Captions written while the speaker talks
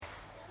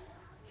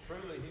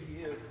Truly,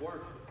 He is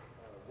worshipful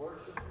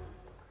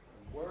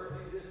and worthy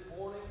this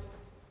morning.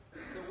 So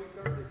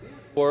we turn to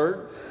His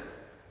Word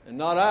and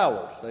not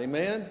ours.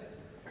 Amen.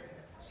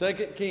 2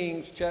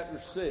 Kings chapter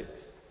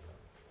 6.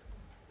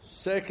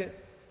 2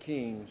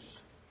 Kings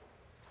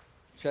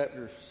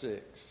chapter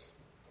 6.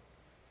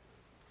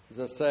 As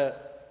I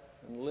sat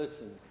and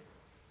listened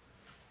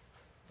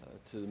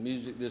to the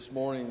music this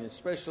morning,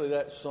 especially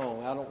that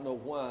song, I don't know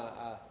why,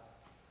 I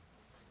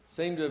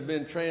seem to have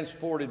been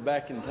transported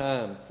back in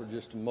time for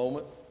just a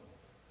moment.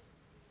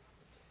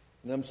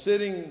 And I'm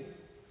sitting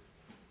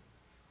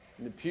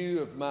in the pew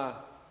of my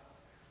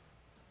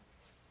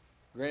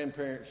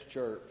grandparents'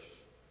 church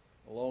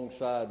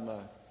alongside my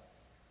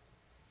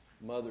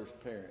mother's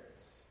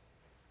parents.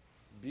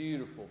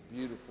 Beautiful,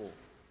 beautiful,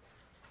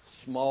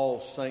 small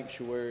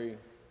sanctuary,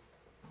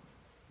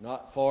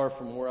 not far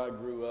from where I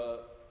grew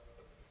up.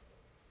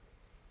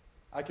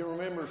 I can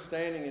remember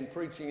standing and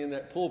preaching in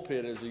that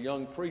pulpit as a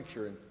young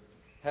preacher and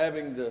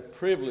having the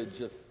privilege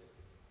of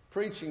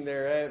preaching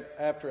there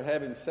after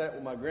having sat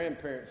with my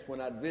grandparents when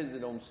I'd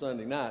visit on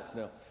Sunday nights.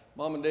 Now,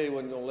 Mom and Daddy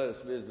wasn't going to let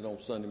us visit on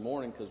Sunday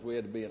morning because we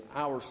had to be in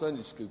our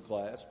Sunday school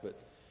class, but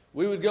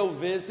we would go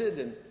visit,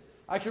 and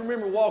I can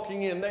remember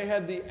walking in. They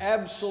had the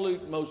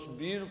absolute most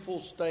beautiful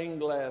stained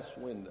glass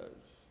windows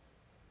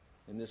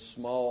in this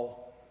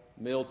small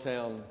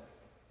Milltown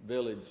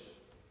village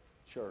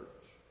church.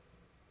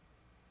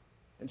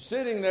 And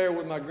sitting there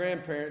with my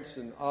grandparents,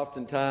 and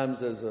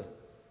oftentimes as a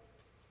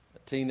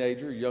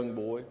teenager, young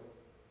boy,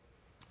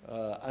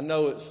 I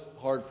know it's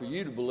hard for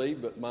you to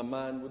believe, but my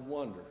mind would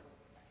wander.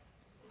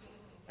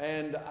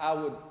 And I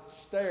would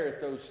stare at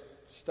those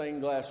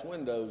stained glass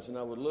windows, and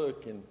I would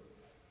look, and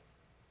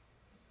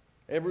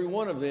every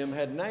one of them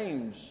had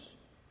names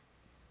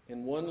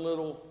in one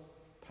little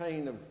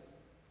pane of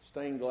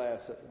stained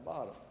glass at the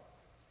bottom.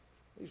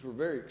 These were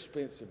very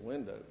expensive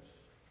windows.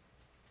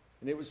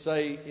 And it would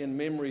say, in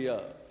memory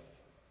of,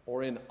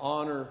 or in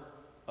honor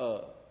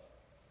of.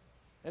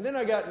 And then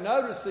I got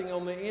noticing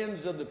on the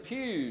ends of the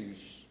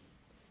pews.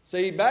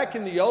 See, back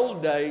in the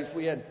old days,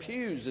 we had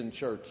pews in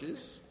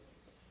churches.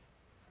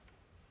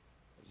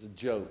 It was a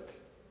joke.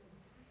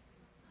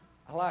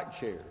 I like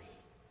chairs.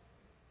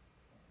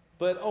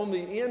 But on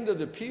the end of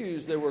the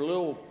pews, there were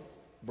little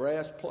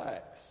brass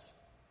plaques.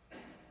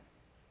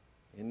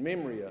 In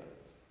memory of,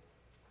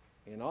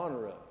 in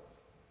honor of.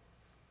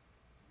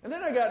 And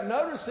then I got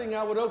noticing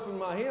I would open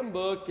my hymn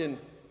book, and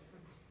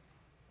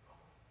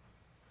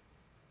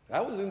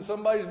that was in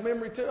somebody's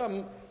memory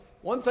too.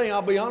 One thing,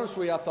 I'll be honest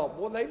with you, I thought,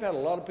 boy, they've had a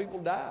lot of people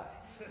die.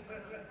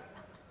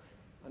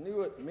 I knew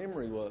what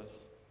memory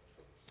was.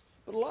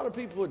 But a lot of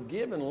people had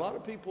given. A lot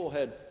of people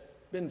had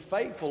been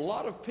faithful. A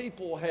lot of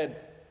people had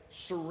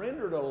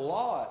surrendered a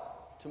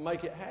lot to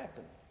make it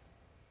happen.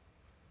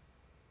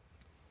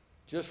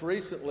 Just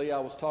recently, I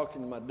was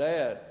talking to my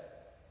dad,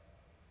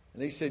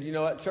 and he said, you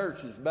know, that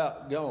church is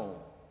about gone.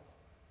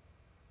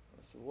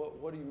 I said,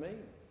 what do you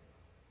mean?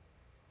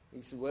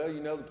 He said, well,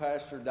 you know, the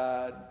pastor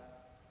died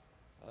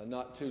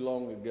not too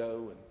long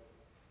ago, and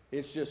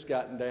it's just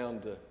gotten down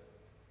to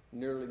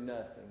nearly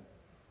nothing.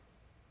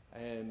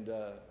 And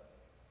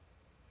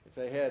if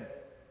they had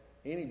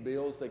any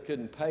bills, they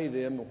couldn't pay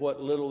them. And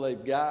what little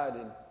they've got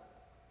in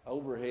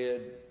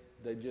overhead,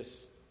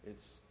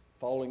 it's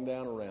falling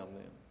down around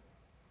them.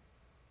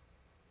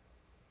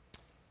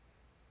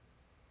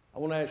 I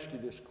want to ask you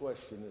this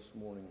question this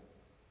morning.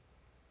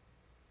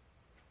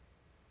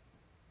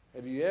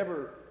 Have you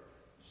ever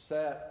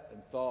sat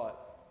and thought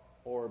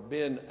or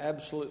been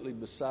absolutely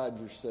beside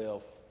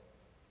yourself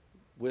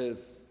with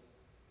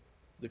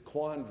the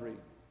quandary,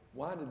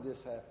 why did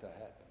this have to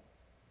happen?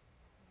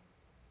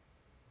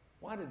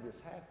 Why did this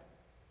happen?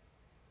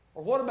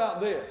 Or what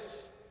about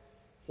this?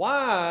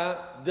 Why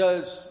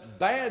does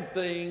bad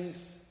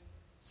things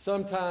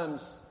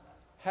sometimes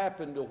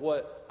happen to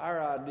what our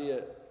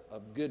idea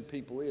of good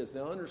people is?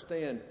 Now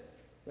understand,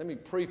 let me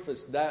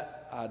preface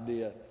that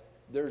idea.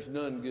 There's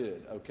none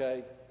good,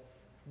 okay?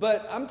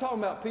 But I'm talking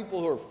about people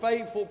who are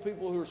faithful,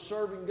 people who are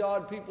serving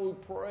God, people who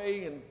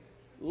pray and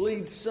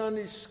lead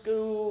Sunday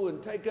school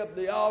and take up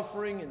the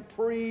offering and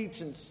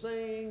preach and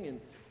sing and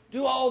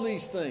do all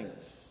these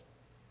things.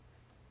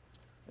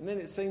 And then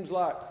it seems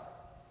like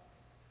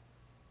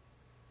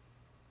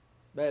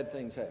bad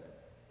things happen.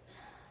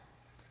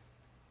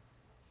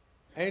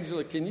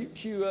 Angela, can you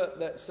cue up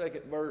that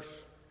second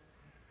verse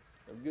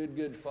of Good,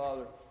 Good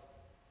Father?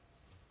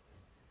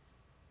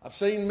 I've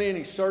seen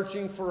many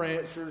searching for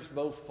answers,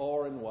 both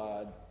far and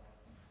wide.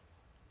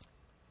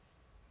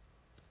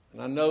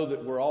 And I know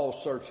that we're all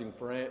searching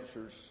for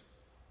answers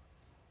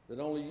that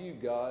only you,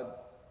 God,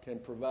 can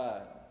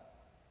provide.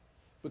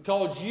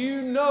 Because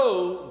you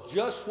know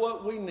just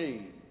what we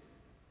need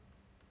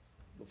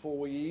before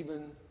we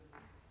even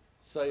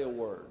say a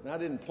word. And I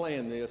didn't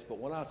plan this, but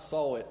when I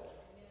saw it,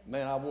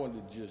 man, I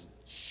wanted to just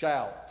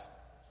shout,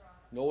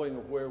 knowing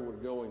of where we're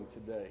going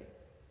today.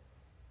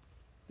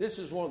 This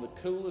is one of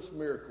the coolest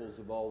miracles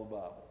of all the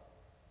Bible.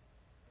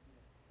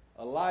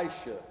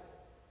 Elisha,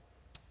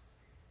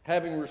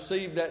 having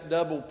received that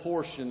double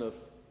portion of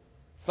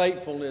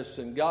faithfulness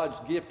and God's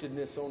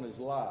giftedness on his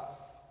life.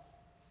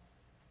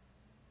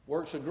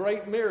 Works a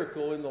great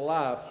miracle in the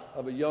life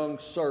of a young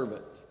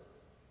servant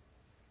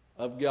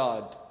of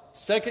God.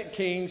 2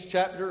 Kings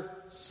chapter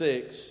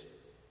 6,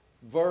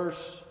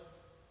 verse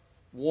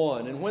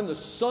 1. And when the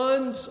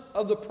sons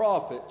of the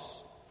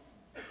prophets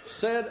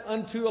said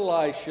unto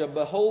Elisha,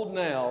 Behold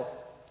now,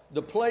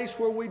 the place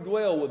where we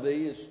dwell with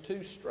thee is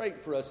too strait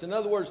for us. In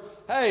other words,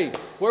 hey,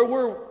 where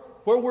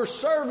we're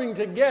serving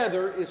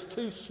together is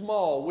too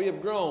small. We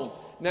have grown.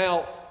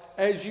 Now,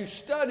 as you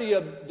study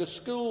of the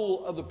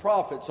school of the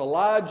prophets,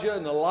 Elijah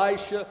and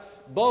Elisha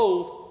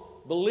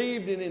both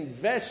believed in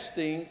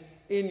investing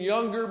in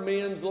younger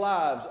men's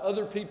lives,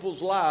 other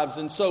people's lives.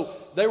 And so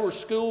there were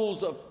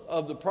schools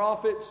of the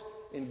prophets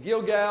in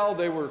Gilgal.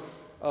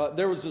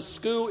 There was a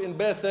school in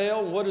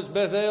Bethel. What is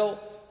Bethel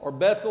or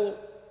Bethel?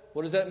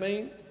 What does that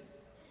mean?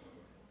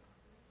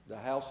 The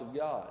house of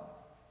God.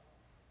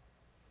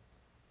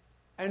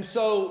 And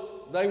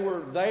so they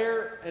were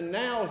there, and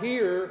now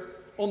here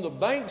on the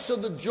banks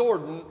of the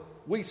Jordan,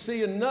 we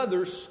see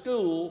another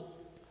school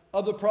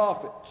of the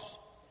prophets.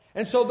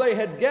 And so they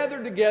had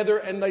gathered together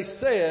and they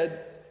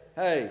said,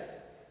 hey,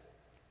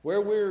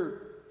 where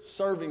we're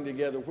serving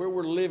together, where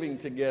we're living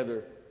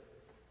together,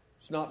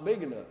 it's not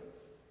big enough.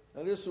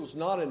 Now, this was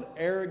not an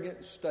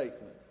arrogant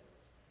statement.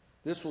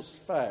 This was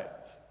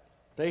fact.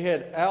 They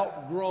had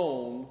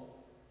outgrown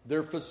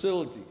their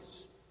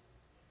facilities.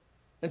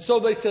 And so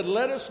they said,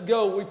 Let us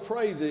go, we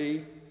pray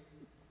thee,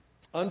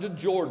 unto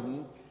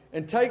Jordan,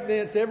 and take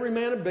thence every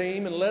man a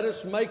beam, and let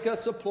us make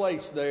us a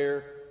place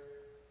there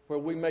where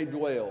we may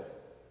dwell.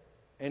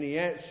 And he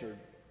answered,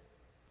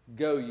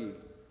 Go ye.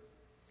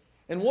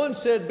 And one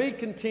said, Be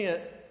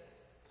content,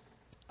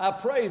 I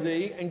pray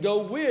thee, and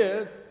go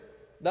with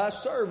thy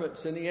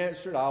servants. And he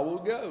answered, I will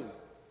go.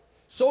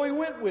 So he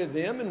went with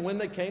them, and when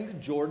they came to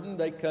Jordan,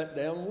 they cut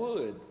down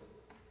wood.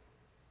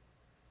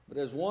 But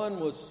as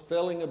one was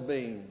felling a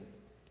beam,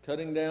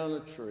 cutting down a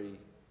tree,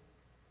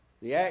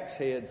 the axe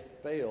head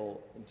fell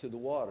into the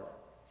water.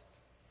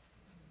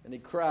 And he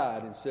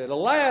cried and said,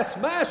 Alas,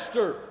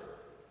 master,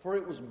 for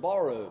it was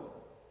borrowed.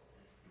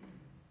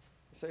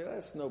 I say,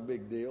 that's no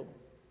big deal.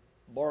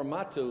 Borrow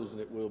my tools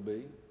and it will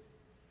be.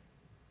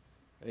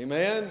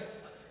 Amen?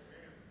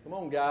 Come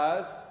on,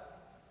 guys.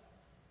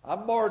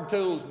 I've borrowed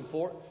tools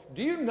before.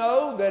 Do you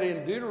know that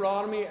in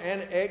Deuteronomy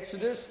and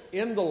Exodus,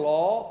 in the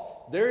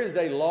law, there is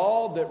a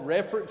law that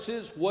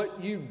references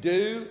what you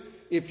do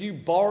if you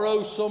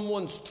borrow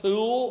someone's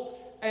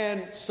tool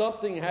and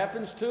something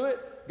happens to it?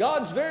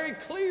 God's very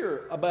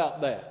clear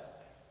about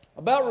that,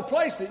 about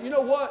replacing it. You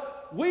know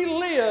what? We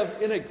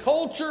live in a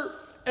culture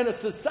and a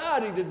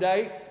society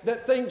today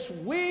that thinks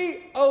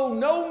we owe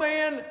no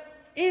man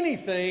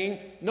anything,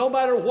 no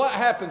matter what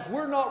happens.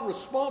 We're not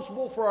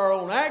responsible for our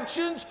own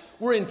actions.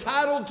 We're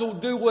entitled to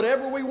do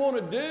whatever we want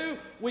to do.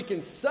 We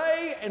can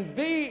say and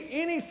be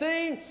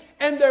anything,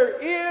 and there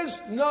is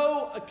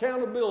no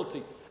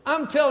accountability.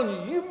 I'm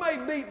telling you, you may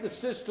beat the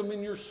system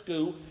in your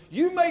school.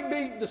 You may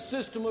beat the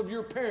system of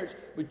your parents,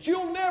 but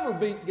you'll never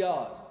beat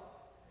God.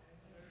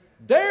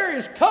 There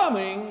is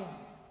coming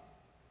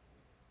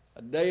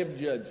a day of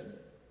judgment.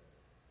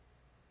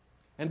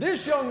 And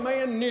this young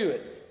man knew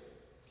it.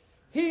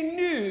 He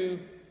knew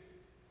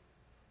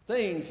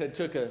things had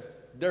took a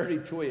dirty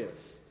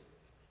twist.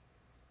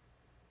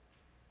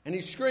 And he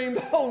screamed,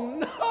 Oh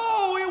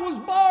no, it was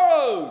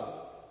borrowed.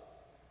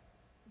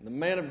 And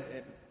the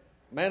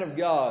man of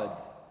God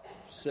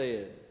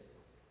said,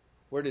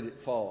 Where did it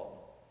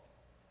fall?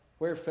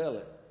 Where fell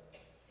it?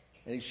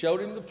 And he showed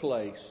him the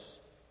place.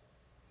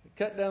 He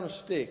cut down a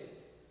stick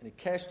and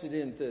he cast it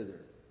in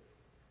thither.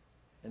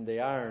 And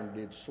the iron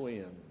did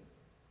swim.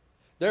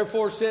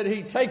 Therefore said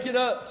he, Take it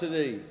up to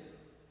thee.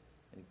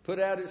 And he put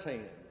out his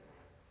hand,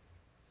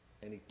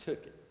 and he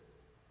took it.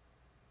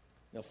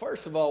 Now,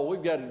 first of all,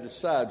 we've got to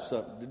decide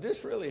something. Did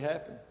this really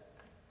happen?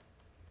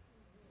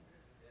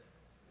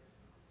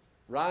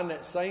 Ryan,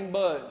 that same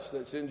bunch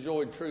that's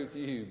enjoyed Truth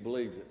You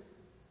believes it.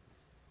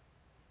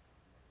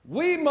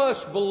 We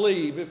must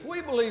believe, if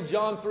we believe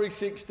John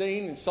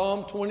 3:16 and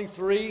Psalm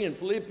 23 and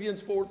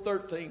Philippians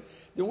 4:13,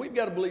 then we've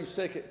got to believe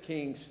 2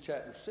 Kings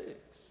chapter 6.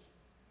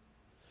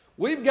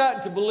 We've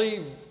got to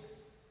believe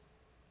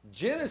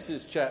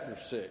Genesis chapter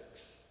 6.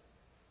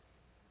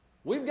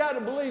 We've got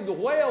to believe the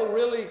whale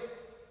really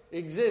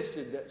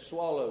existed that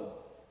swallowed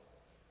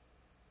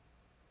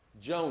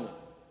Jonah.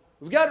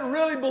 We've got to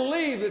really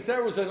believe that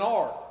there was an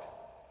ark.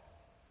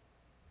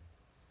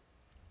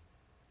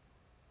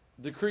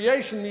 The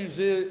Creation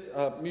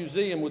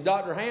Museum with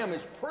Dr. Ham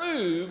has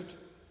proved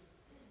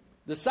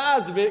the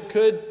size of it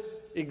could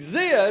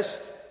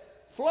exist,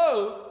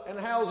 float, and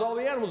house all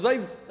the animals.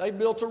 They've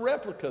built a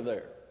replica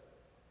there.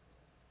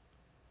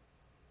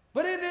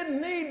 But it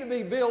didn't need to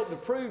be built to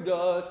prove to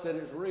us that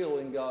it's real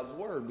in God's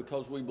Word,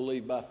 because we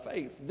believe by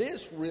faith.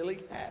 This really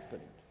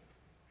happened.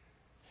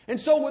 And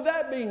so with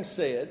that being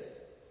said,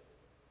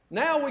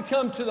 now we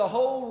come to the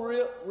whole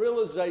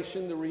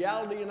realization, the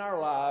reality in our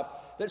life,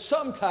 that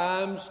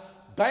sometimes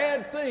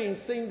bad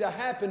things seem to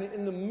happen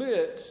in the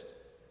midst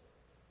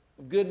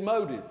of good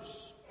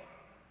motives.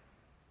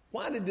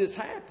 Why did this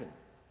happen?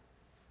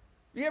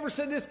 You ever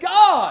said this?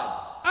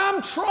 God,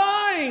 I'm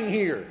trying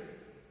here.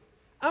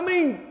 I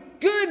mean,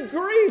 good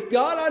grief,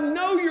 God. I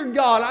know you're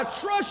God. I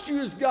trust you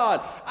as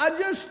God. I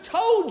just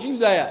told you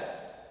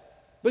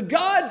that. But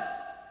God,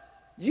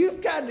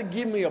 you've got to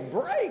give me a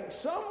break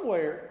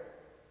somewhere.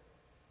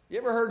 You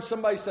ever heard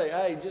somebody say,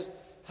 hey, just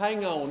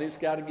hang on, it's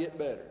got to get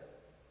better?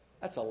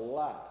 That's a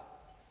lie.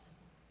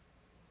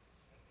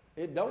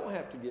 It don't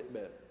have to get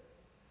better.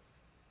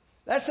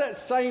 That's that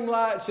same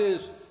lie that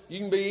says you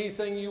can be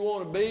anything you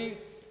want to be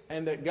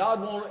and that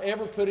God won't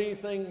ever put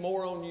anything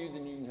more on you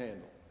than you can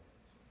handle.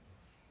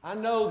 I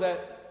know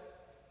that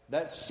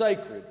that's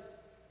sacred,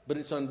 but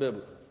it's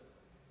unbiblical.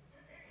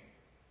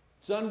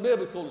 It's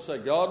unbiblical to say,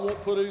 God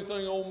won't put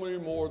anything on me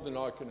more than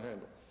I can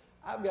handle.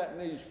 I've got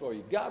news for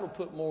you. God will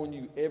put more on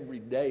you every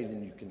day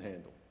than you can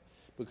handle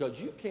because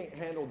you can't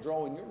handle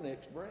drawing your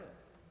next breath.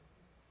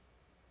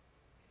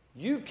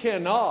 You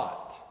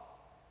cannot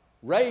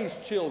raise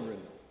children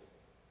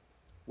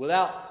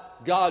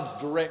without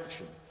God's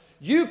direction.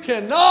 You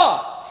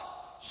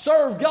cannot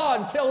serve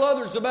God and tell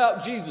others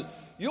about Jesus.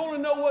 You want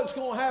to know what's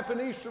going to happen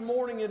Easter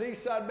morning at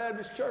Eastside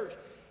Baptist Church?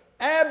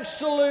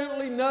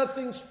 Absolutely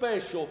nothing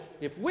special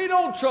if we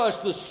don't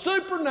trust the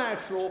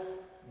supernatural,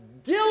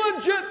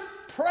 diligent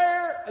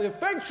prayer, the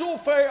effectual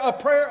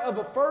prayer of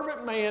a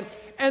fervent man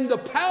and the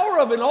power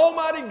of an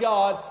almighty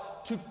God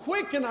to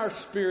quicken our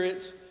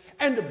spirits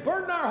and to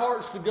burden our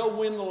hearts to go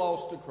win the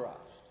lost to Christ.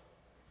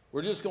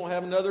 We're just going to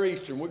have another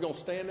Easter, and we're going to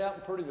stand out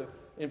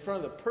in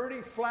front of the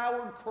pretty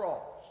flowered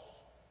cross.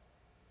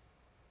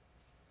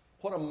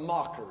 What a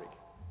mockery.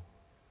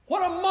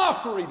 What a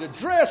mockery to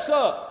dress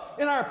up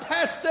in our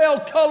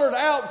pastel-colored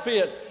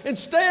outfits and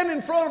stand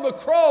in front of a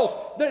cross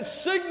that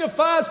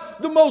signifies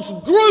the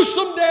most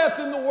gruesome death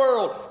in the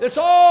world. It's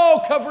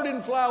all covered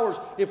in flowers.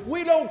 If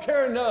we don't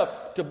care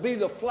enough to be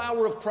the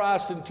flower of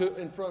Christ in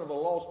front of a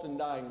lost and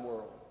dying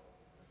world.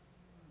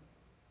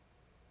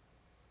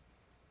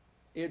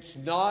 It's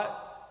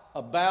not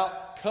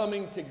about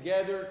coming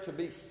together to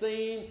be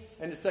seen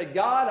and to say,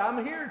 God,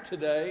 I'm here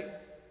today.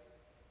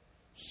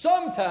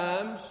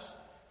 Sometimes,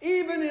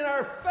 even in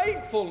our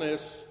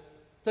faithfulness,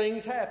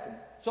 things happen.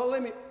 So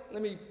let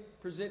me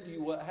present to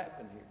you what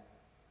happened here.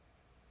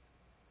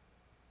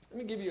 Let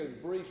me give you a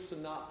brief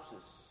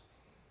synopsis.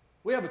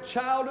 We have a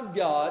child of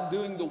God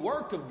doing the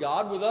work of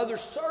God with other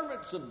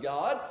servants of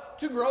God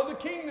to grow the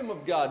kingdom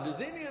of God.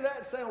 Does any of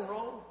that sound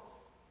wrong?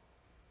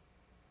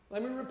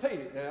 Let me repeat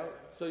it now,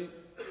 so you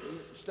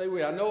stay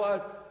with me. I know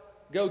I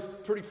go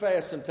pretty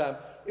fast sometimes.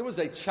 It was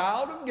a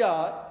child of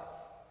God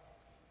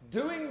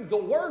doing the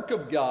work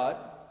of God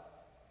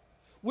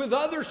with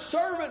other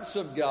servants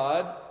of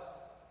God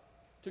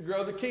to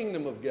grow the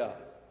kingdom of God.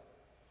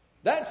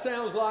 That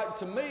sounds like,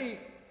 to me,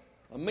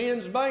 a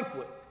men's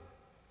banquet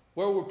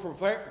where we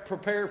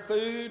prepare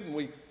food and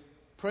we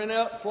print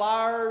out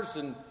flyers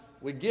and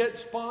we get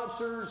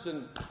sponsors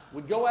and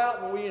we go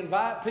out and we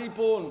invite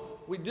people and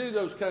we do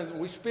those kinds of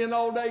things. We spend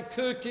all day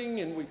cooking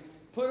and we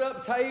put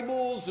up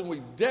tables and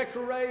we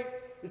decorate.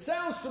 It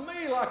sounds to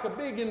me like a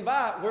big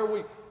invite where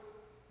we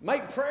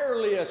make prayer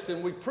lists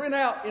and we print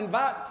out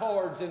invite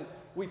cards and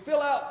we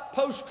fill out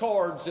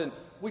postcards and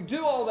we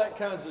do all that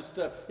kinds of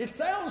stuff. It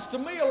sounds to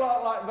me a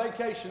lot like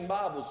Vacation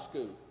Bible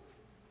School,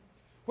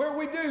 where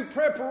we do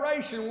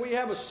preparation. We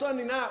have a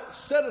Sunday night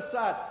set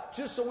aside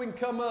just so we can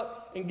come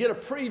up and get a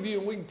preview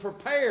and we can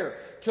prepare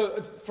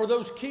for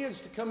those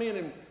kids to come in.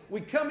 And we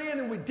come in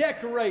and we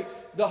decorate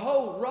the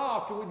whole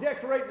rock and we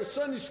decorate the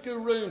Sunday school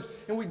rooms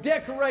and we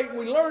decorate and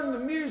we learn the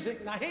music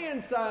and the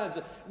hand signs.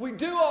 We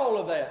do all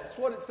of that. That's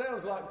what it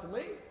sounds like to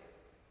me.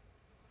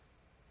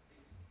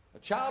 A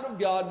child of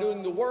God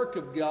doing the work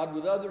of God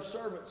with other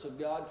servants of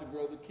God to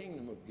grow the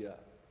kingdom of God.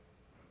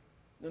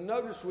 Now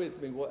notice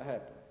with me what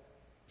happened.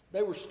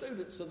 They were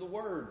students of the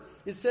Word.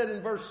 It said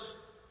in verse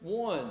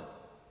 1,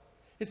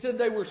 it said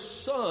they were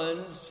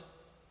sons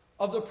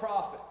of the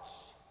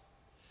prophets.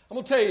 I'm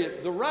going to tell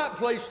you, the right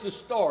place to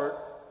start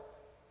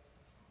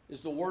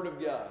is the Word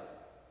of God.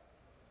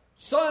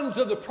 Sons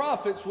of the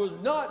prophets was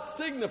not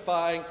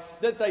signifying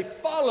that they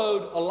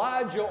followed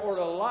Elijah or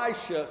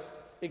Elisha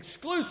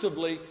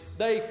exclusively.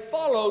 They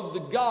followed the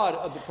God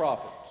of the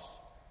prophets.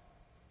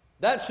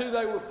 That's who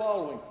they were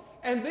following.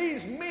 And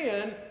these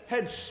men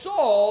had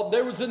saw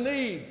there was a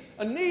need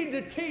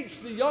to teach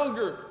the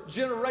younger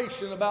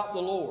generation about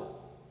the Lord.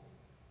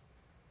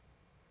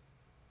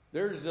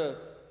 There's a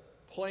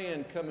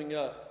plan coming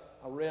up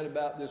I read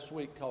about this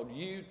week called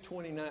U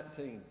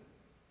 2019.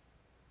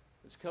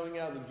 It's coming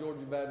out of the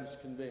Georgia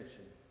Baptist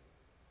Convention.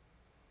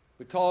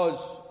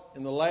 Because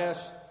in the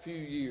last few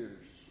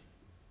years,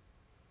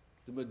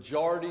 the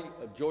majority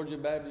of Georgia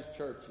Baptist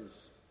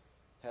churches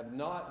have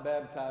not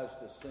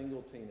baptized a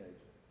single teenager.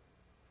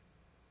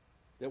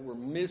 That we're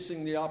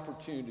missing the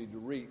opportunity to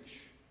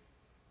reach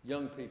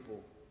young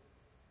people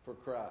for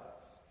Christ.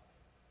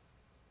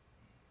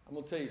 I'm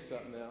going to tell you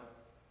something now.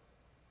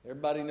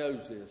 Everybody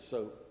knows this,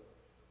 so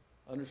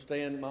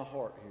understand my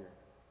heart here.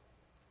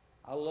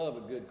 I love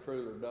a good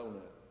cruller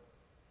donut.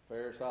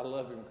 Ferris. I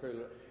love him,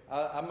 crew.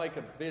 I make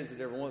a visit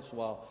every once in a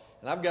while.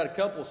 And I've got a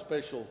couple of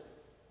special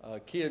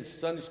kids.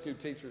 Sunday school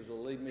teachers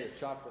will leave me a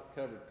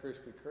chocolate-covered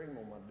Krispy Kreme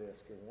on my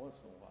desk every once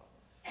in a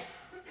while.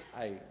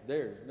 Hey,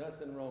 there's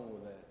nothing wrong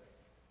with that.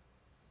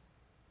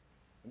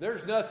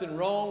 There's nothing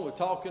wrong with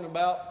talking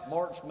about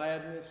March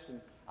Madness. And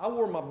I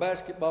wore my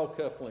basketball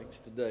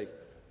cufflinks today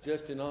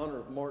just in honor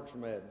of March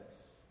Madness.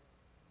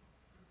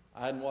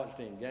 I hadn't watched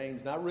any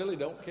games, and I really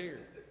don't care.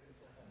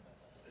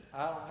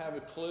 I don't have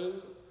a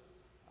clue.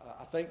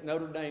 I think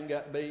Notre Dame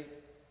got beat.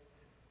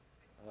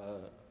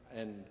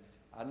 And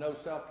I know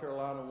South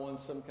Carolina won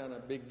some kind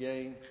of big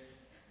game.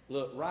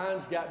 Look,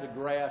 Ryan's got to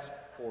grasp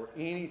for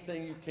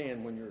anything you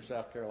can when you're a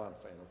South Carolina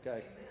fan,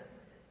 okay?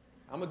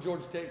 I'm a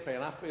Georgia Tech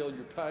fan. I feel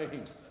your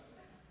pain.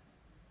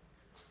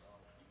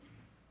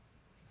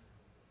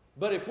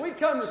 But if we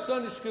come to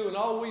Sunday school and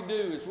all we do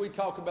is we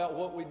talk about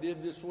what we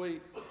did this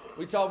week,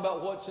 we talk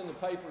about what's in the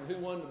paper and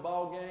who won the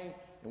ball game,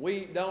 and we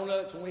eat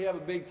donuts and we have a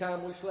big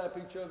time, we slap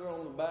each other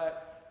on the back,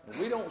 and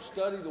we don't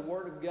study the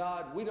Word of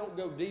God, we don't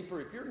go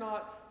deeper. If you're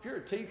a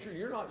teacher,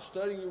 you're not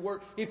studying your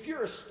Word. If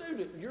you're a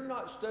student, you're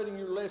not studying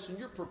your lesson,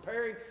 you're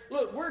preparing.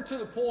 Look, we're to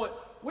the point,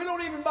 we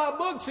don't even buy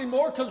books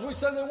anymore because we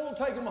say they won't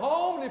take them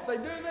home, and if they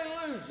do,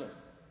 they lose them.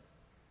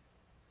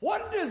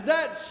 What does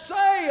that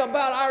say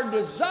about our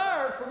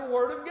desire for the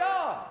Word of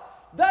God?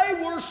 They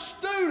were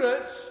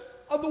students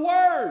of the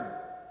Word.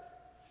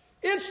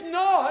 It's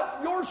not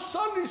your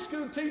Sunday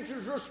school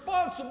teacher's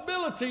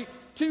responsibility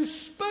to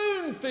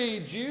spoon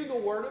feed you the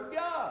Word of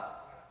God.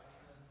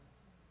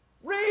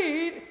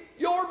 Read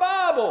your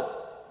Bible.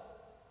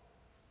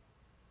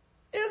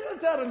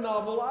 Isn't that a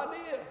novel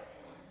idea?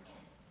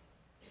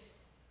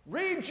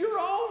 Read your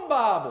own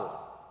Bible.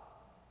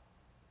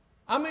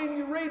 I mean,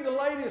 you read the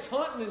latest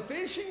hunting and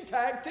fishing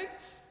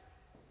tactics.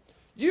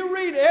 You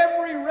read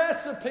every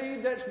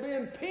recipe that's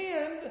been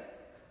penned.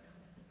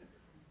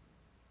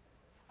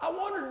 I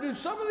wonder, do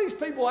some of these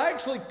people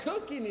actually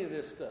cook any of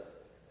this stuff?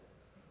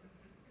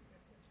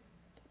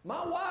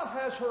 My wife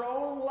has her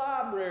own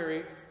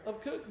library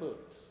of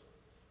cookbooks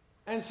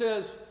and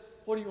says,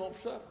 "What do you want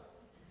for supper?"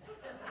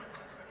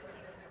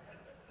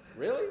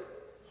 Really?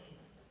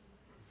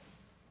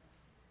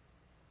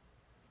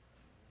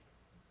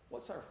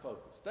 What's our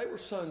focus? They were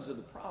sons of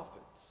the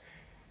prophets.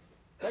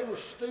 They were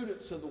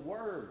students of the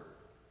Word.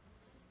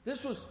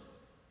 These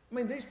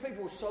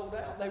people were sold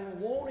out. They were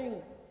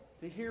wanting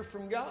to hear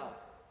from God.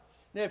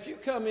 Now, if you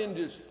come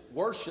into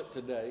worship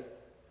today,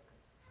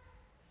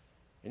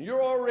 and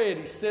you're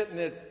already sitting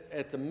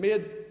at the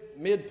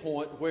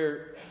midpoint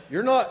where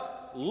you're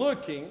not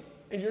looking,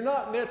 and you're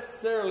not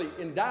necessarily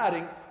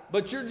indicting,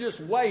 but you're just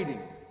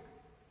waiting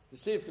to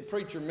see if the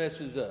preacher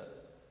messes up.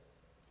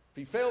 If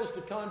he fails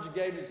to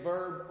conjugate his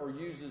verb or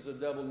uses a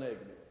double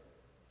negative.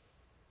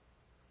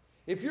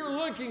 If you're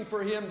looking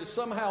for him to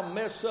somehow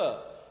mess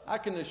up, I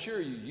can assure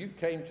you, you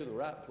came to the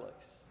right place.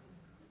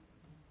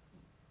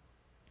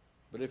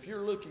 But if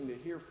you're looking to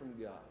hear from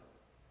God,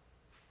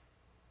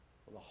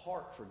 with a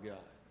heart for God,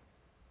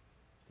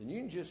 then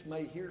you just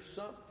may hear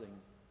something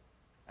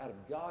out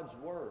of God's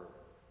Word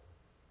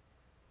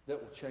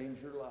that will change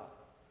your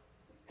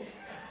life.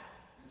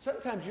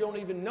 Sometimes you don't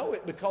even know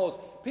it because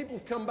people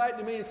have come back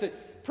to me and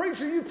said,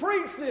 "Preacher, you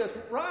preached this."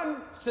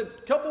 Ryan said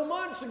a couple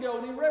months ago,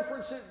 and he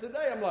referenced it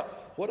today. I'm like,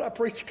 what did I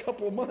preach a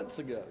couple of months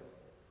ago?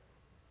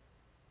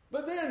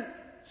 But then,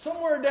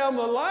 somewhere down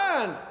the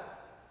line,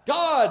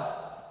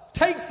 God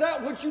takes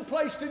that which you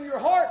placed in your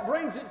heart,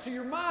 brings it to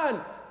your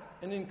mind,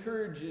 and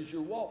encourages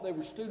your walk. They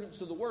were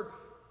students of the Word.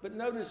 But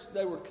notice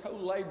they were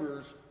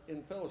co-laborers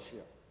in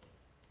fellowship.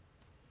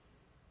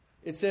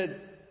 It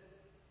said,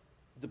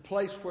 "The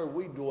place where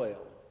we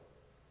dwell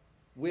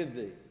with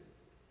thee."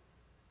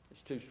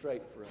 It's too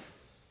straight for us.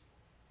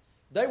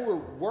 They were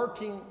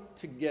working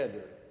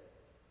together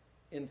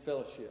in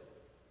fellowship.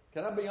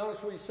 Can I be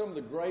honest with you? Some of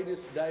the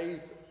greatest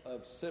days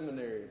of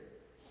seminary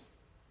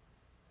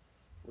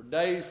were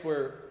days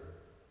where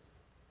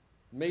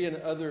me and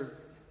other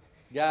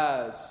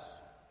guys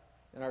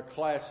in our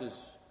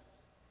classes,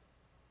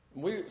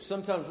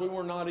 sometimes we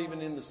were not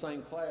even in the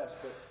same class,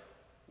 but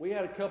we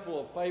had a couple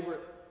of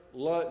favorite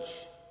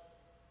lunch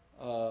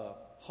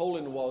hole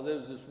in the wall. There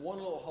was this one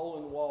little hole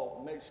in the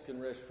wall Mexican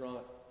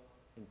restaurant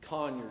in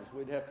Conyers.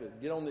 We'd have to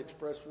get on the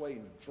expressway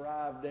and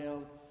drive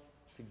down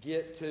to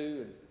get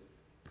to, and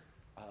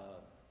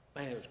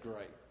man, it was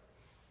great.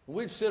 And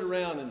we'd sit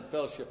around in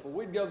fellowship, or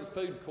we'd go to the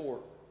food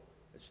court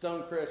at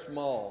Stonecrest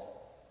Mall,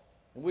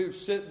 and we would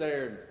sit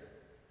there and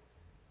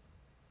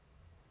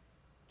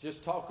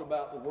just talk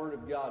about the Word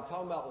of God,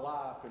 talk about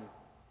life and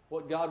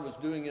what God was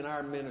doing in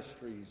our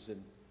ministries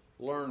and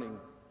learning.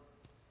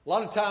 A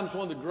lot of times,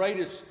 one of the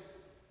greatest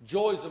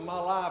joys of my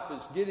life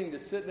is getting to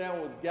sit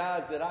down with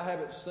guys that I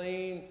haven't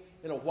seen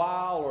in a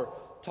while or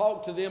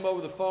talk to them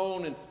over the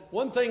phone. And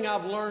one thing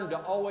I've learned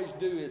to always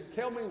do is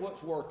tell me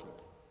what's working.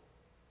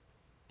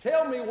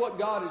 Tell me what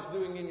God is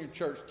doing in your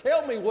church.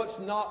 Tell me what's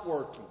not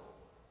working.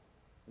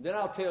 And then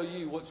I'll tell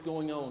you what's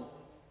going on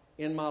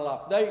in my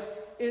life.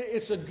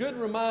 It's a good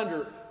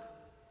reminder.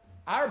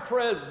 Our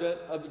president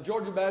of the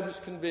Georgia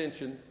Baptist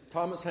Convention,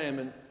 Thomas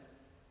Hammond,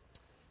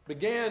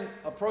 began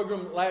a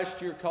program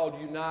last year called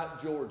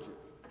Unite Georgia.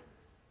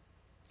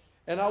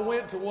 And I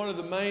went to one of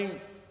the main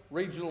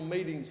regional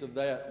meetings of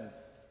that and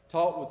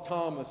talked with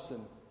Thomas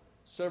and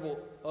several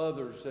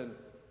others. And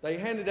they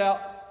handed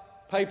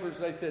out papers.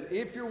 They said,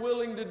 if you're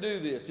willing to do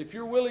this, if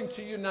you're willing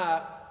to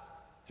unite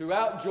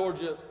throughout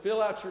Georgia,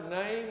 fill out your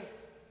name,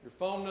 your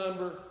phone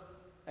number,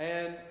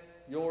 and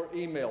your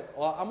email.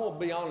 Well, I'm going to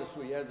be honest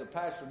with you. As a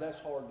pastor, that's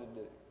hard to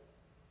do.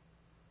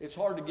 It's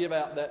hard to give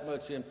out that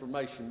much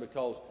information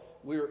because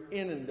we're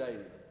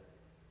inundated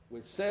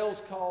with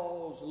sales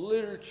calls,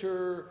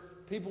 literature,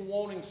 people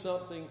wanting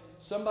something,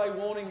 somebody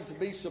wanting to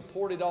be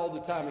supported all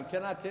the time. And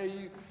can I tell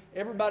you,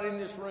 everybody in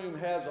this room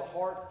has a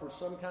heart for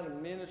some kind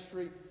of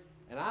ministry.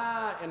 And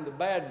I am the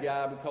bad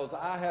guy because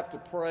I have to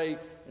pray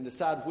and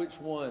decide which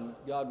one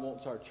God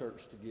wants our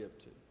church to give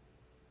to.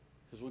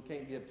 Because we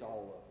can't give to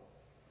all of them.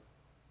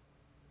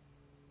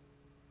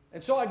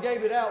 And so I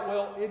gave it out.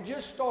 Well, it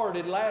just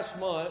started last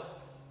month.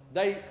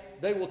 They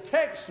will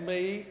text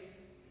me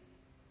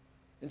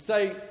and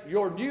say,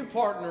 your new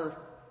partner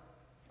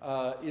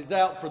is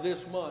out for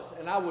this month.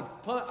 And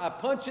I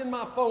punch in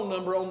my phone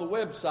number on the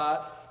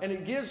website, and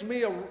it gives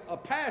me a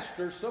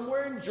pastor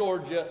somewhere in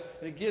Georgia,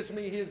 and it gives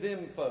me his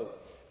info.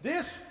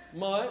 This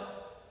month,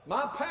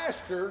 my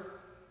pastor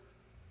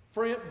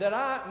friend,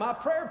 my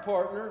prayer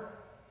partner,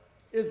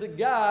 is a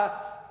guy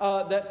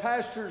that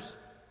pastors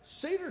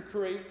Cedar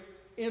Creek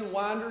in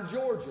Winder,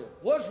 Georgia.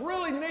 What's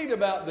really neat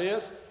about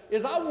this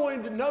is I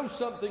wanted to know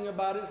something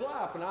about his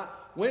life, and I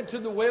went to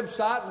the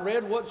website and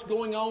read what's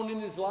going on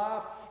in his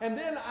life, and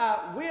then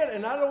I went,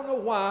 and I don't know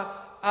why,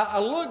 I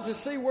looked to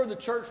see where the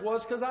church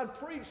was because I'd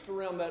preached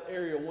around that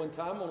area one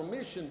time on a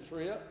mission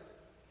trip,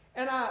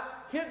 and I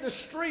hit the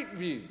street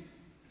view.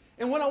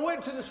 And when I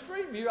went to the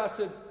street view, I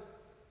said,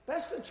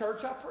 that's the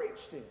church I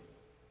preached in.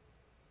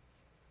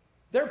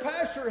 Their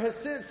pastor has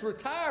since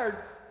retired,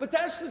 but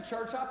that's the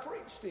church I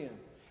preached in.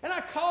 And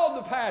I called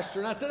the pastor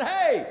and I said,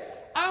 hey,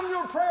 I'm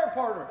your prayer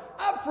partner.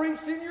 I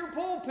preached in your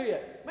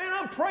pulpit. Man,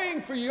 I'm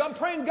praying for you. I'm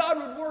praying God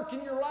would work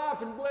in your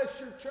life and bless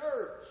your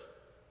church.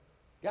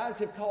 Guys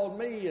have called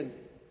me and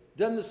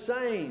done the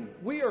same.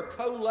 We are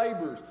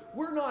co-laborers.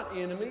 We're not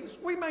enemies.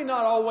 We may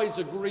not always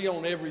agree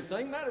on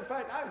everything. Matter of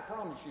fact, I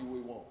promise you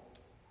we won't.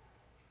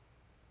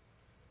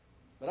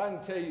 But I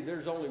can tell you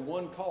there's only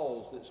one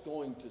cause that's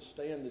going to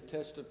stand the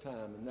test of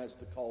time, and that's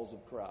the cause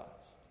of Christ.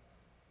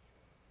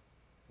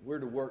 We're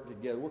to work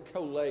together. We're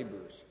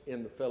co-laborers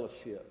in the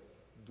fellowship.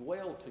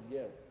 Dwell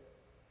together.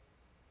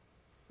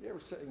 You ever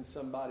seen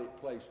somebody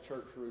that plays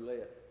church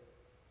roulette?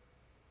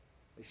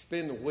 They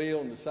spin the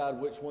wheel and decide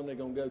which one they're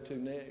going to go to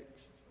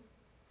next.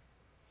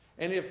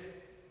 And if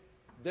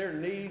their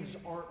needs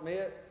aren't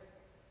met,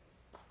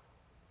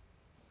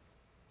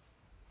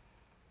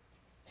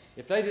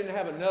 if they didn't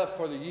have enough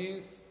for the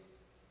youth,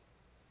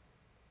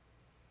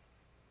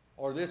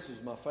 or this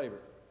is my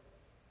favorite,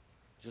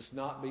 just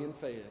not being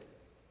fed,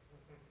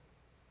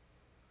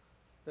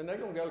 then they're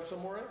going to go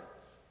somewhere else.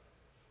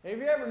 And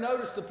have you ever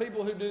noticed the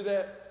people who do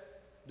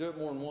that do it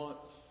more than once?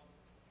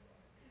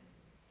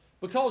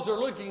 Because they're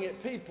looking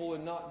at people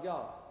and not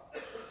God.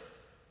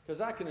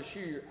 Because I can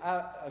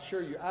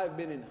assure you, I've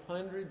been in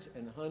hundreds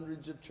and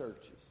hundreds of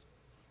churches.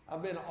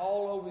 I've been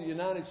all over the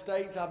United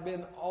States. I've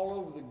been all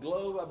over the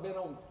globe. I've been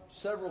on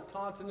several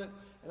continents.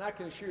 And I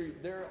can assure you,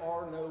 there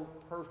are no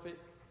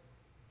perfect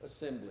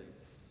assemblies.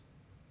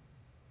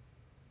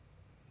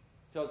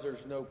 Because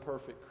there's no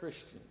perfect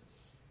Christians.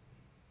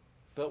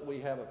 But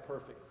we have a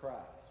perfect Christ.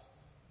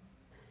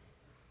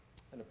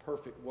 And a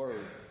perfect Word.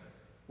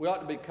 We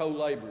ought to be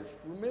co-laborers.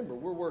 Remember,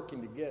 we're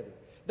working together.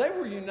 They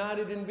were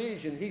united in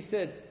vision. He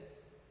said,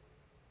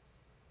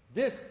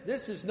 this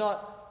is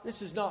not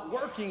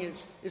working.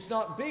 It's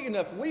not big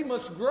enough. We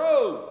must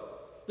grow.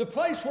 The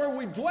place where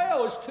we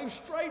dwell is too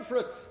straight for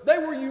us. They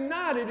were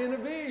united in a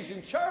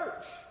vision.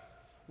 Church,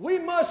 we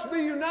must be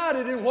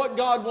united in what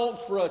God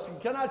wants for us. And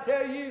can I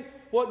tell you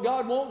what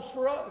God wants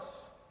for us?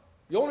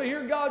 You want to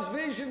hear God's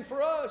vision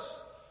for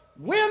us?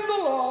 Win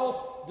the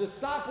lost,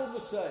 disciple the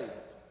saved.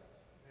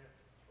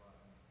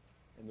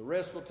 And the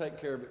rest will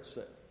take care of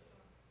itself.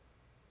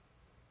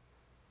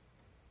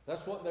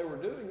 That's what they were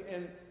doing,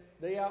 and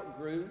they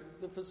outgrew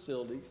the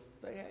facilities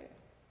they had.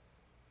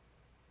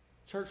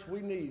 Church,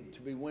 we need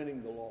to be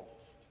winning the lost.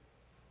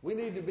 We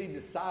need to be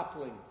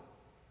discipling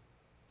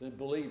the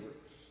believers.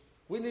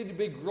 We need to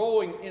be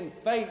growing in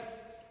faith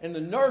and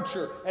the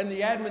nurture and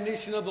the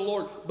admonition of the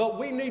Lord. But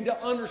we need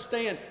to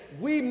understand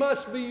we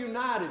must be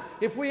united.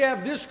 If we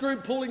have this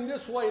group pulling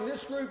this way and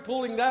this group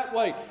pulling that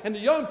way, and the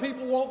young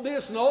people want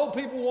this and the old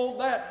people want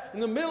that,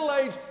 and the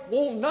middle-aged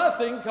want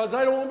nothing because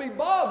they don't want to be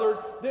bothered,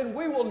 then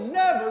we will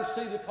never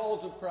see the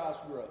cause of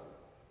Christ grow.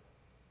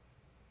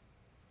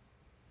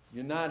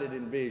 United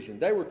in vision.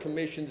 They were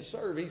commissioned to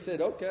serve. He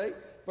said, okay,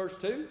 verse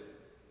 2,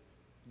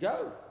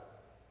 go.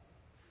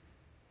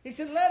 He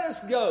said, let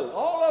us go.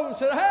 All of them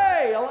said,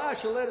 hey,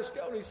 Elisha, let us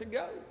go. And he said,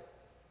 go.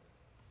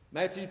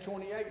 Matthew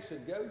 28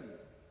 said, go you.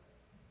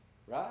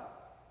 Right?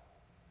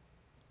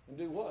 And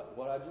do what?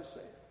 What I just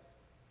said.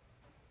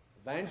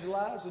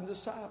 Evangelize and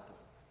disciple.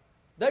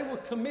 They were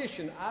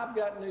commissioned. I've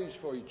got news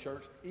for you,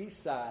 church.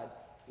 Eastside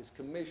is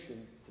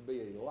commissioned to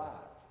be a light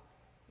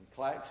in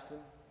Claxton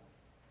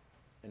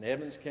and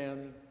Evans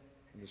County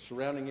and the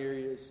surrounding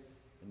areas.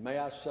 And may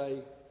I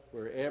say,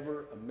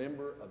 wherever a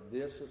member of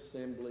this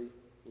assembly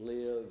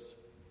lives,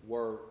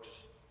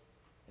 works,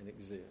 and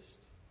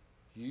exists,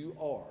 you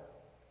are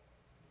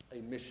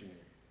a missionary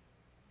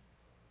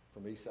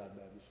from Eastside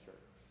Baptist Church.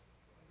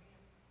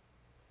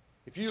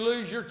 If you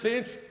lose your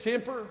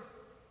temper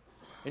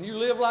and you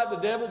live like the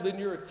devil, then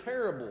you're a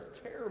terrible,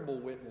 terrible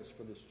witness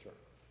for this church.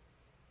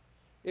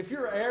 If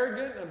you're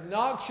arrogant,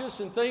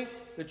 obnoxious, and think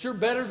that you're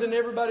better than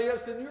everybody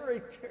else, then you're a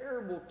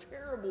terrible,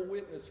 terrible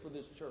witness for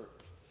this church.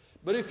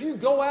 But if you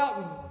go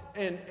out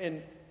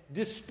and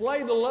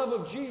display the love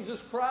of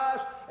Jesus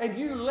Christ and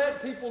you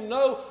let people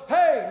know,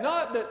 hey,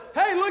 not that,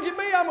 hey, look at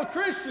me, I'm a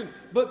Christian,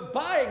 but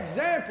by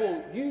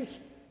example, you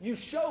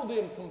show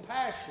them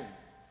compassion.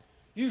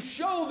 You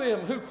show them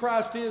who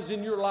Christ is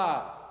in your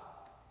life.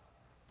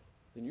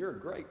 Then you're a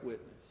great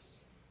witness.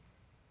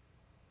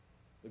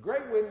 The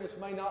great witness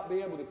may not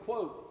be able to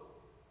quote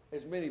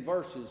as many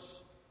verses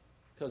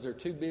because they're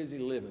too busy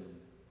living them.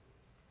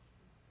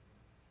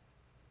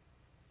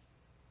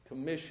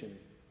 Commissioned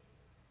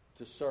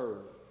to serve.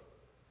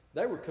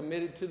 They were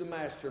committed to the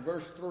master.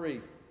 Verse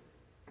 3.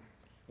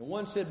 And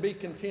one said, be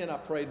content, I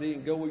pray thee,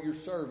 and go with your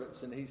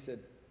servants. And he said,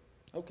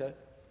 okay,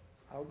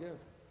 I'll go.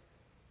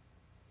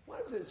 Why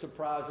does it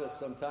surprise us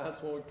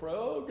sometimes when we pray,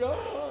 oh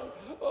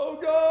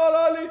God,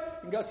 I need...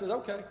 And God says,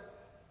 okay,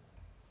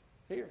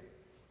 here.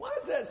 Why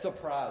does that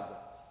surprise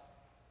us?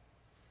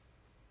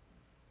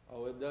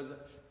 Oh, it doesn't.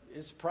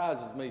 It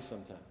surprises me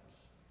sometimes.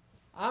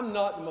 I'm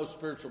not the most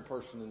spiritual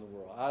person in the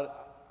world. I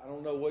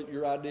don't know what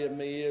your idea of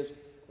me is,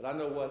 but I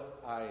know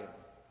what I am.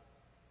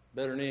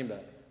 Better than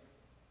anybody.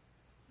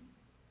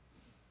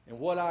 And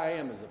what I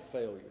am is a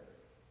failure.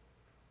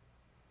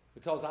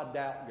 Because I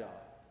doubt God.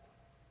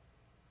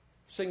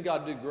 I've seen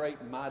God do great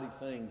and mighty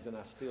things, and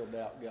I still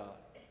doubt God.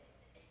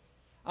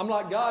 I'm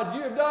like, God,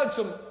 you have done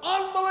some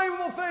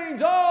unbelievable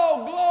things.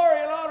 Oh,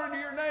 glory and honor to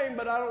your name,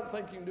 but I don't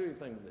think you can do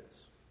anything with this.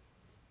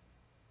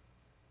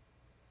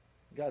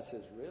 God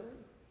says, really?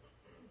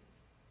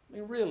 I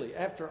mean, really,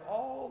 after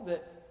all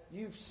that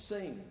you've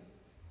seen,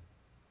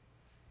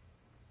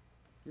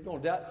 you're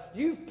going to doubt.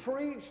 You've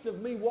preached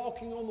of me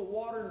walking on the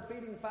water and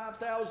feeding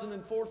 5,000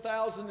 and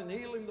 4,000 and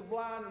healing the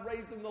blind and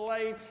raising the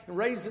lame and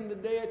raising the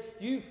dead.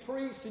 You've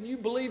preached and you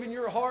believe in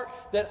your heart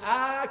that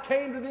I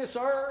came to this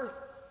earth,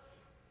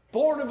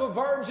 born of a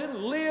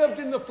virgin, lived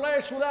in the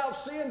flesh without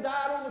sin,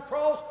 died on the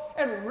cross,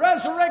 and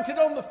resurrected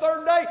on the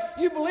third day.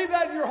 You believe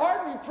that in your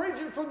heart and you preach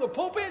it from the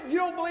pulpit and you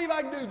don't believe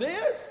I can do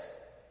this?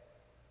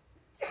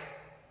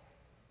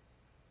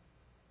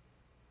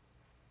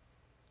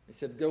 He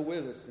said, go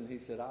with us. And he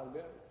said, I'll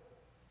go.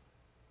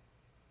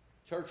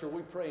 Church, are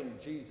we praying,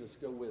 Jesus,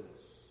 go with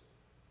us?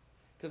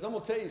 Because I'm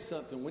going to tell you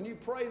something. When you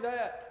pray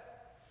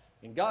that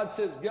and God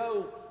says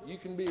go, you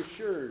can be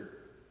assured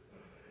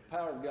the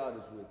power of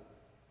God is with you.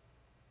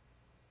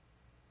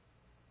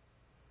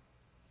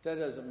 That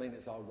doesn't mean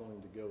it's all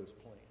going to go as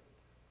planned,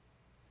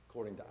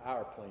 according to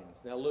our plans.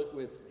 Now look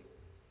with me.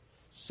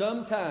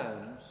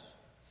 Sometimes,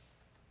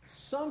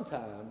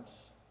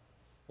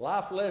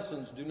 life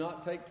lessons do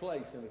not take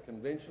place in a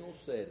conventional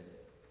setting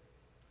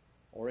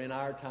or in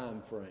our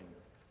time frame.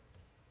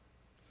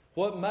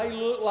 What may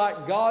look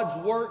like God's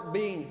work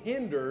being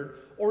hindered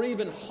or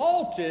even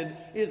halted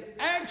is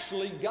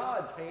actually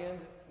God's hand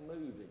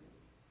moving.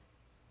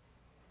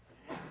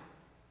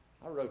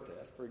 I wrote that.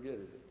 That's pretty good,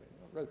 isn't it?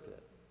 I wrote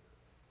that.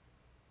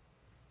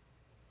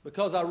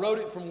 Because I wrote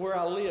it from where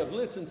I live.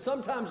 Listen,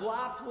 sometimes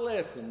life's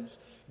lessons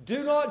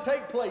do not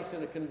take place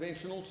in a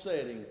conventional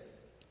setting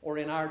or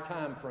in our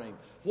time frame.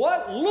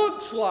 What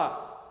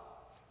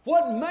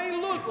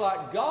may look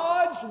like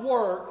God's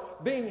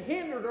work being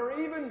hindered or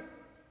even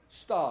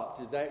stopped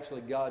is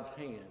actually God's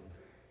hand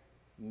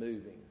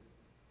moving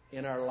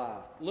in our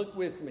life. Look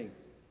with me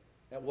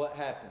at what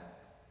happened.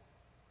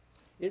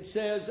 It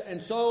says, and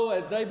so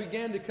as they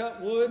began to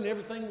cut wood and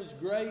everything was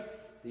great,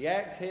 the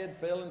axe head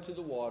fell into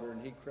the water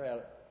and he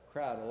cried,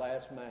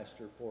 alas,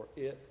 master, for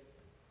it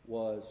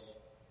was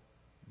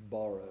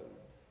borrowed.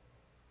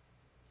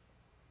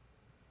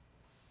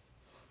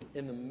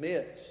 In the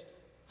midst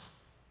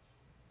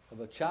of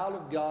a child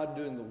of God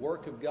doing the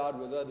work of God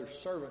with other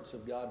servants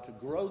of God to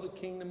grow the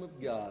kingdom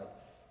of God,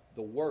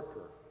 the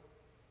worker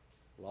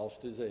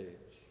lost his edge.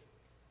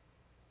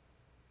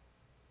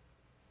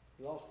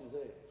 He lost his edge.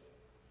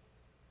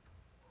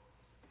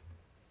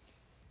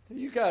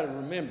 You got to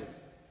remember,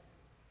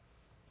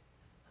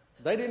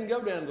 they didn't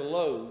go down to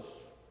Lowe's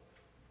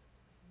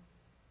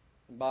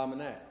and buy him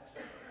an axe.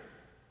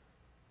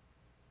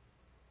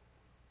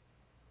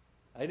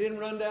 They didn't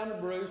run down to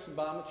Bruce and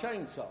buy him a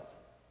chainsaw.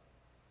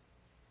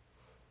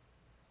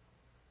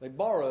 They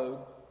borrowed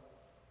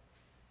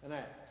an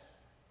axe.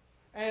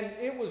 And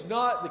it was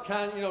not the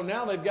kind,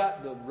 now they've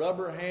got the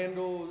rubber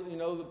handles,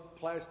 the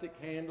plastic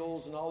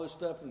handles and all this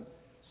stuff. And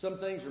some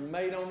things are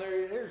made on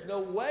there. There's no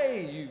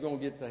way you're going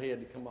to get the head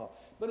to come off.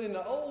 But in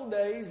the old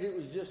days, it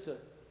was just a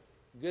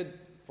good,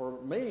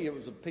 for me, it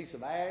was a piece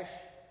of ash.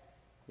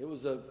 It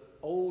was an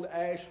old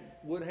ash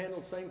wood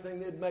handle, same thing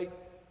they'd make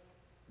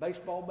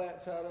baseball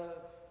bats out of.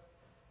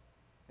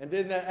 And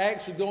then that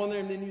axe would go in there,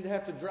 and then you'd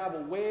have to drive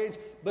a wedge.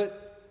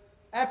 But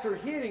after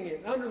hitting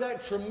it, under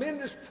that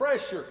tremendous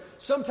pressure,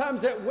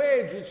 sometimes that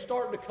wedge would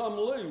start to come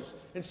loose.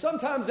 And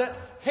sometimes that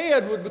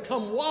head would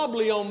become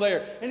wobbly on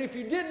there. And if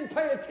you didn't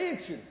pay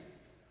attention,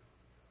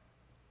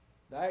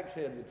 the axe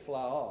head would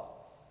fly off.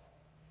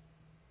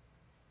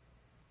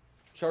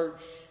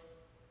 Church,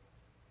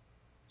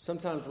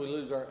 sometimes we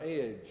lose our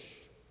edge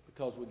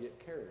because we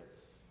get careless,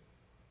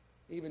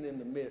 even in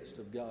the midst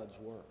of God's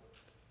work.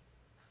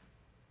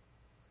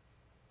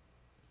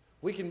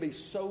 We can be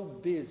so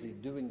busy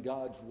doing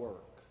God's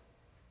work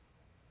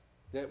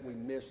that we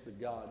miss the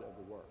God of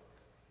the work.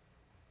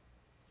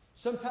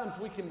 Sometimes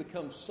we can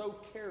become so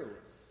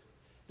careless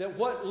that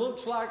what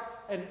looks like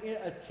an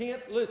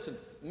attempt, listen,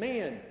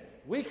 men,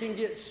 we can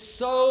get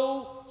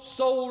so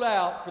sold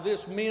out for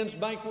this men's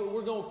banquet.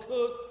 We're going to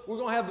cook, we're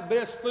going to have the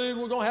best food,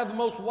 we're going to have the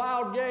most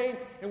wild game,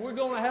 and we're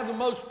going to have the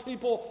most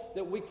people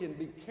that we can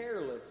be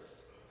careless.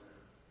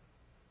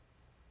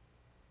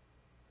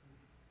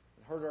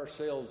 Hurt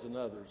ourselves and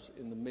others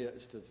in the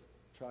midst of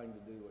trying to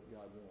do what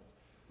God wants.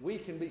 We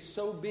can be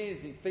so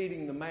busy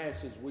feeding the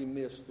masses we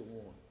miss the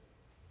one.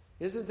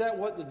 Isn't that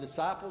what the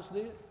disciples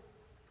did?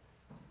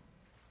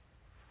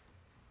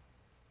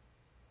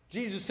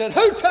 Jesus said,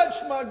 "Who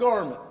touched my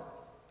garment?"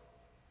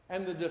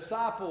 And the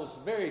disciples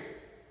very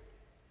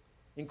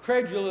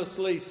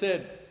incredulously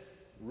said,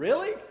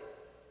 "Really?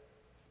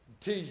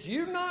 Did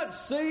you not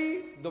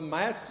see the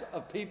mass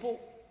of people?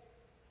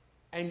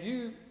 And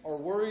you are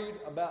worried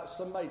about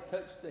somebody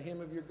touched the hem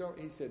of your garment?"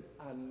 He said,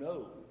 "I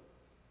know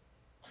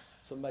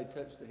somebody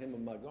touched the hem of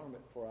my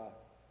garment, for I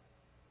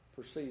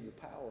perceive the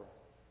power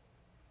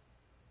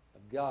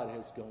of God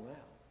has gone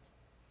out."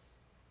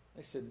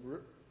 They said,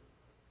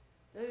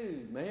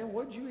 "Dude, man,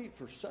 what'd you eat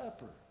for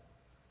supper?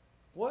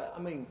 What? I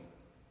mean,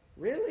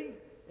 really?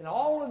 And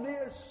all of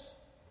this?"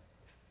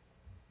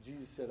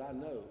 Jesus said, "I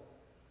know."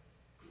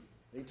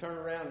 He turned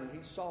around and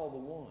he saw the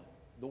one.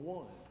 The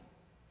one.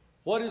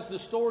 What is the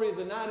story of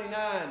the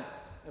 99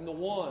 and the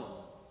one?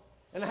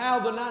 And how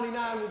the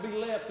 99 will be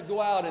left to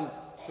go out and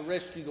to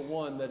rescue the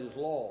one that is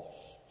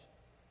lost.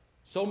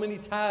 So many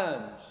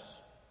times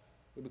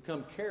we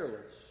become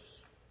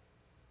careless.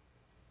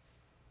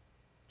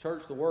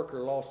 Church, the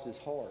worker lost his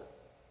heart.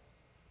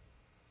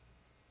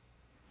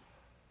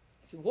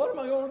 He said, "What am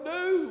I going to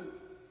do?"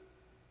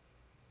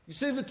 You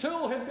see, the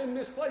tool had been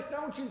misplaced. Now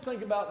I want you to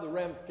think about the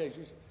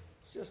ramifications.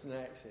 It's just an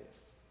axe head.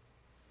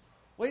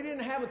 Well, he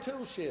didn't have a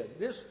tool shed.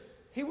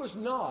 He was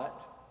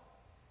not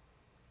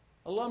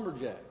a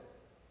lumberjack.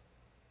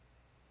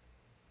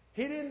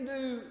 He didn't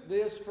do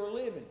this for a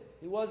living.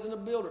 He wasn't a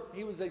builder.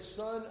 He was a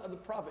son of the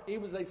prophet. He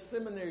was a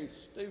seminary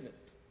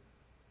student.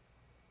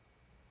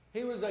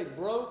 He was a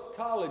broke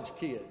college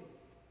kid.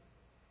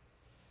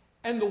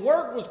 And the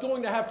work was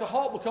going to have to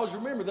halt because,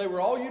 remember, they were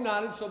all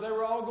united, so they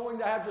were all going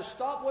to have to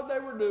stop what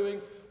they were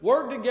doing,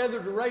 work together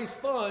to raise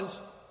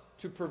funds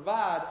to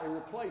provide a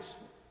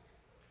replacement.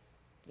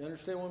 You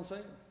understand what I'm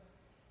saying?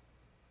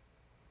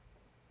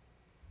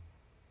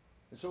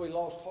 And so he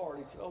lost heart.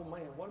 He said, "Oh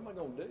man, what am I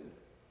going to do?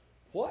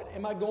 What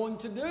am I going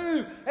to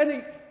do?"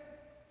 And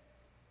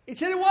he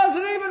said, "It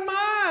wasn't even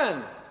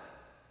mine.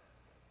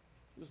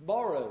 It was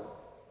borrowed."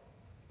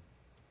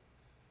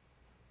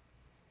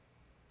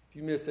 If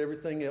you miss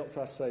everything else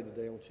I say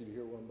today, I want you to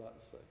hear what I'm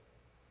about to say.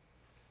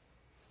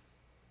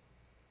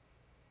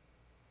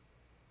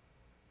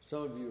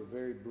 Some of you are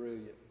very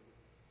brilliant,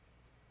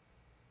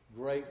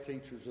 great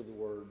teachers of the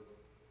Word.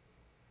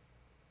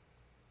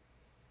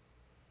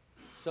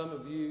 Some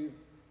of you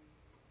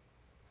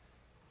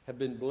have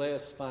been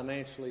blessed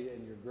financially,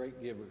 and you're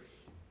great givers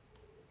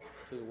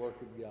to the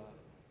work of God.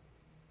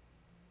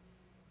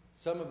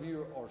 Some of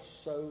you are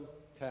so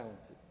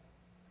talented.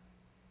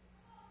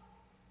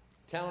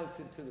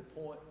 Talented to the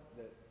point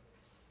that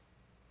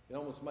it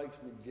almost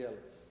makes me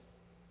jealous.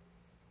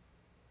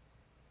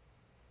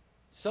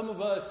 Some of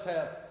us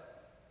have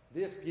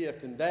this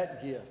gift and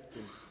that gift,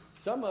 and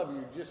some of you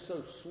are just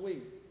so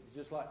sweet. It's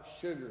just like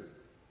sugar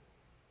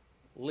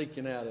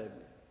leaking out of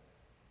you.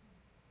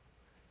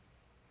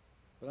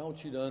 But I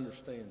want you to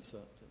understand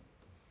something.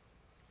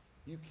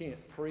 You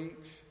can't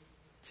preach,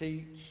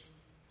 teach,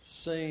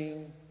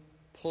 sing,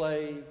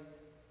 play,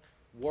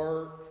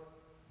 work,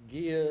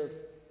 give.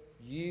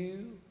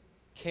 You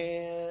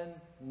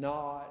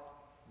cannot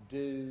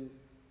do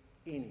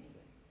anything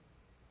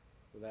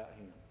without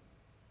Him.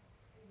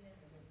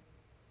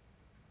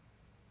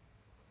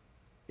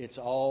 It's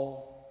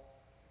all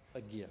a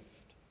gift.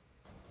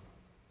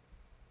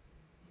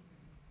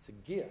 It's a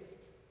gift.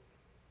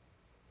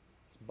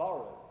 It's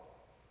borrowed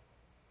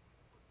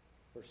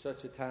for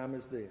such a time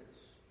as this.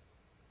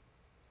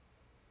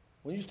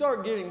 When you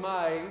start getting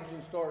my age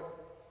and start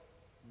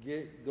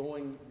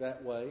going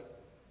that way,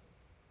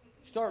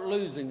 you start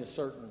losing a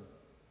certain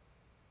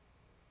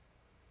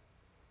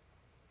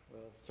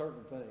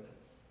certain things,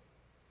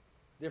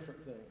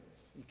 different things.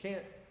 You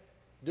can't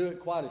do it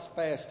quite as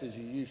fast as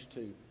you used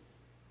to.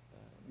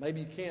 Maybe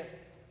you can't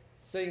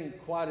sing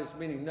quite as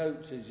many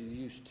notes as you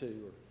used to.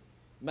 Or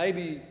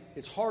maybe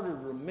it's harder to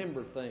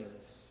remember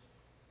things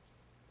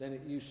than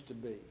it used to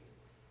be.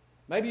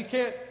 Maybe you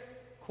can't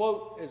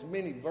quote as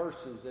many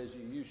verses as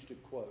you used to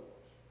quote.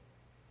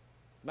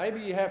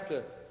 Maybe you have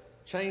to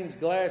change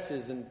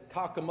glasses and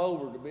cock them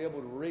over to be able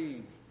to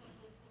read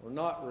or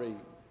not read.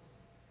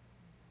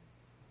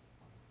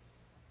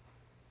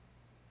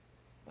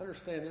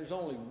 Understand, there's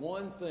only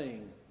one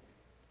thing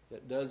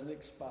that doesn't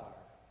expire.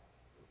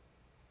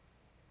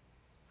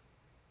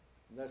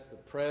 And that's the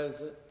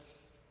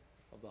presence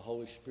of the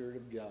Holy Spirit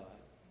of God.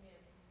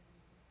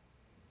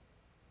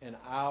 And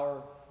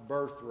our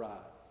birthright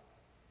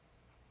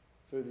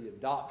through the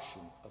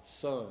adoption of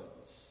sons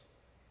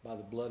by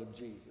the blood of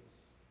Jesus.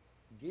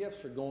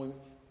 Gifts are going,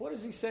 what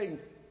does he say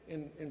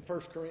in 1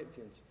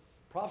 Corinthians?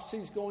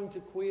 Prophecy's going to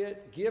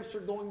quit, gifts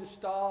are going to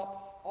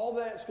stop, all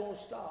that's going to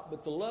stop,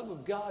 but the love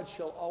of God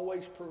shall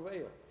always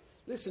prevail.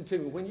 Listen to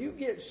me, when you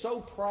get so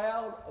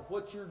proud of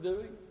what you're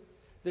doing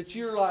that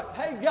you're like,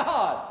 hey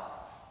God,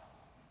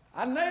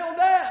 I nailed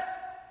that.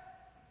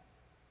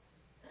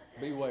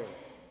 Beware.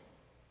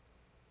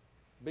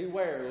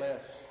 Beware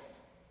lest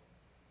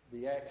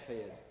the axe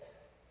head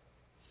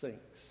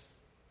sinks.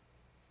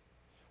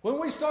 When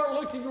we start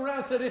looking around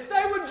and said, if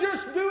they would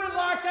just do it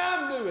like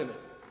I'm doing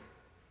it.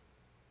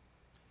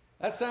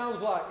 That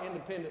sounds like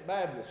independent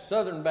Baptists,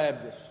 Southern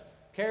Baptists,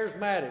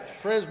 Charismatics,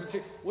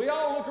 Presbyterians. We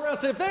all look around and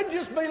say, if they'd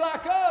just be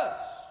like us.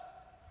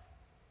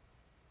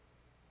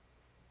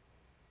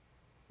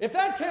 If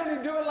that county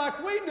would do it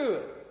like we do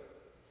it.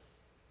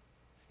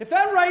 If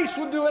that race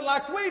would do it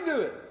like we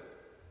do it.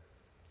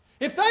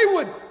 If they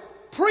would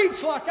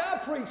preach like I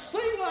preach,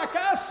 sing like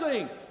I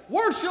sing,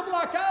 worship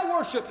like I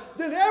worship,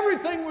 then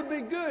everything would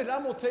be good.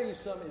 I'm going to tell you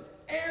something. It's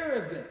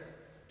arrogant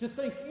to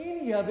think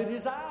any of it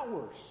is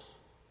ours.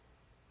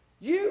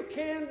 You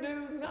can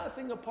do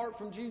nothing apart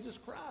from Jesus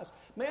Christ.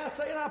 May I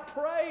say, and I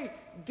pray,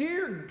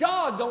 dear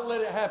God, don't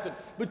let it happen.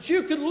 But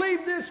you could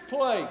leave this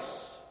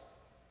place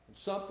and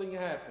something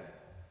happen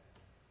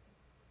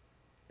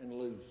and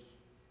lose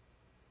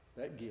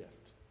that gift.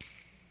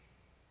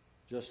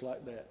 Just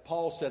like that.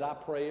 Paul said, I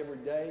pray every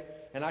day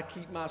and I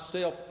keep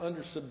myself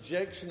under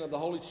subjection of the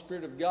Holy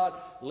Spirit of God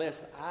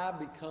lest I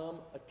become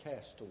a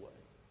castaway.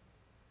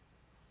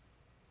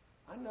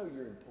 I know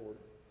you're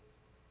important.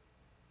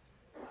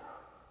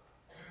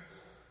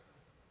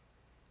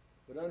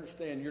 But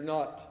understand, you're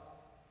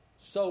not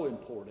so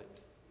important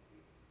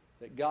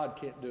that God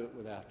can't do it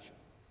without you.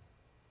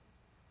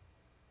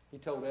 He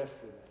told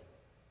Esther that.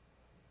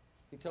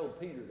 He told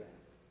Peter that.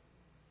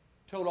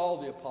 He told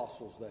all the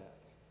apostles that.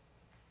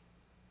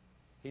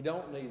 He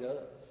don't need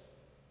us,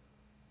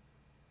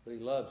 but he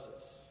loves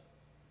us.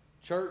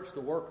 Church,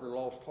 the worker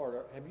lost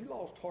heart. Have you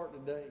lost heart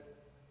today?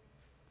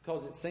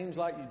 Because it seems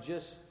like you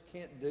just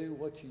can't do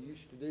what you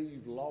used to do.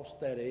 You've lost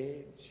that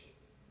edge.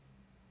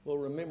 Well,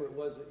 remember, it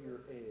wasn't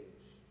your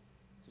edge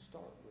to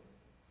start with.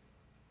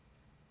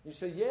 You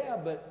say, yeah,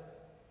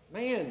 but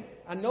man,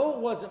 I know it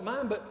wasn't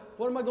mine, but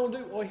what am I going to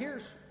do? Well,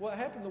 here's what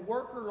happened. The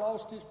worker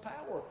lost his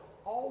power.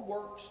 All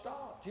work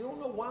stopped. You don't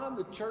know why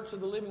the church of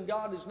the living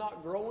God is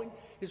not growing?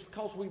 It's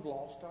because we've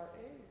lost our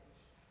edge.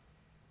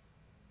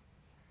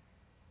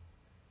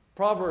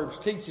 Proverbs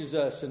teaches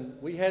us, and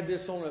we had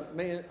this on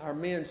our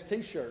men's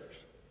t-shirts.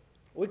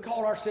 We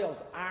call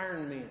ourselves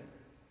iron men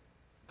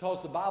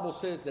because the Bible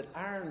says that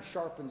iron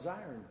sharpens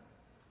iron.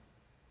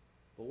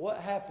 But what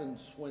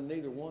happens when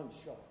neither one's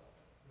sharp?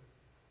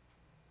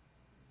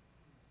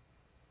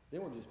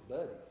 Then we're just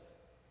buddies.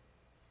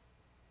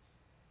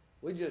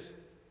 We just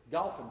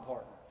golfing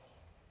partners.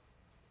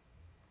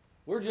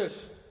 We're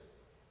just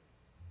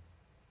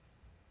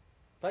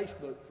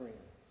Facebook friends.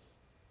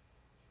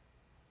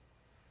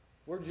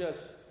 We're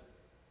just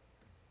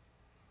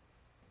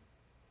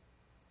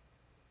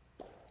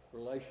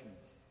relations.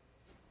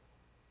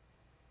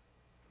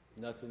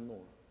 Nothing more.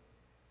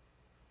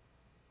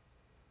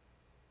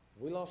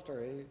 We lost our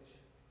edge.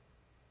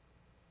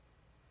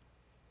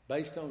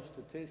 Based on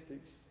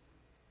statistics,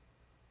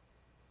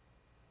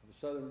 the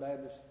Southern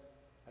Baptist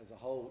as a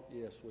whole,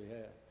 yes, we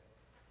have.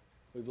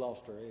 We've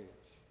lost our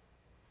edge.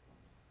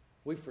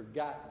 We've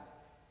forgotten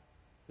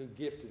who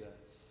gifted us.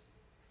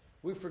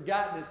 We've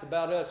forgotten it's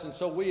about us, and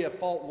so we have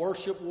fought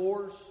worship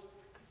wars.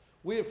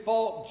 We have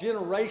fought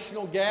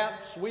generational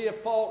gaps. We have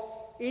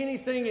fought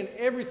anything and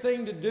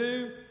everything to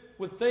do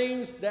with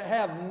things that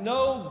have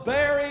no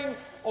bearing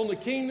on the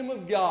kingdom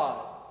of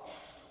God.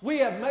 We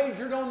have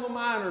majored on the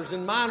minors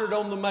and minored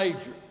on the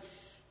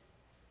majors.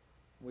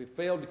 We've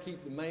failed to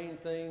keep the main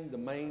thing the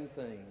main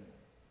thing.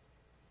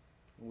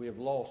 We have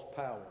lost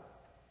power.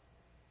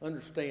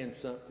 Understand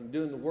something.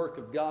 Doing the work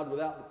of God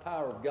without the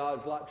power of God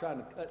is like trying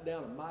to cut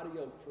down a mighty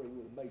oak tree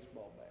with a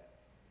baseball bat.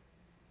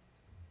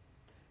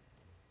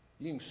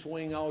 You can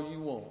swing all you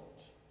want,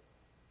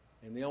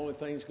 and the only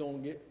thing that's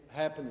going to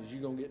happen is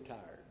you're going to get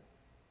tired.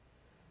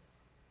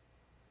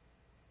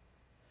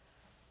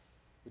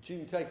 But you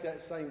can take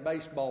that same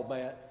baseball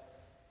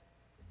bat,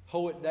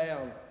 hoe it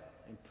down,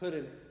 and put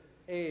an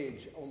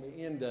edge on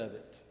the end of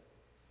it,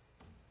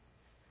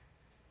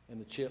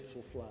 and the chips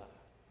will fly.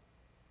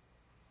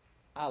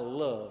 I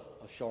love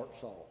a sharp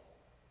saw.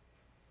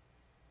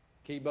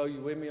 Keybo, you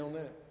with me on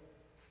that?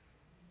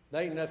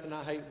 There ain't nothing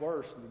I hate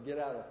worse than to get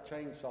out a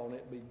chainsaw and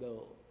it be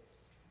dull.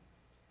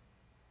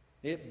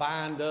 It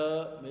bind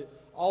up.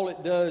 All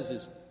it does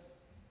is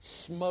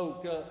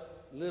smoke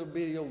up little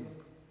bitty old,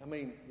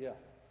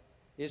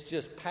 it's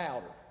just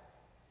powder.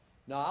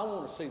 Now, I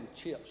want to see the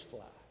chips fly.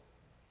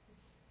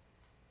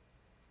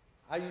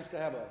 I used to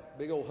have a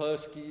big old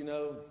husky,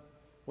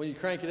 When you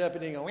crank it up, it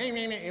didn't go, it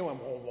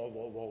went whoa, whoa,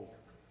 whoa, whoa.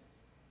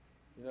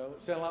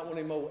 It sounded like one of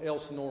them old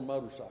Elsinore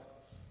motorcycles.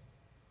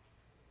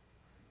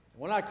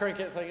 When I cranked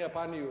that thing up,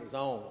 I knew it was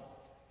on.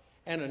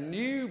 And a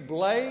new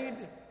blade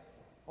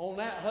on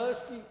that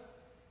husky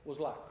was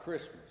like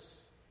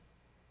Christmas.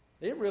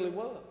 It really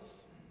was.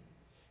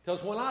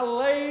 Because when I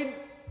laid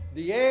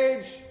the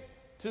edge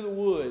to the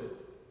wood,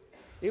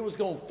 it was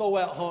going to throw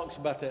out hunks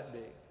about that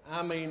big.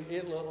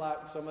 It looked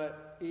like some of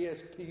that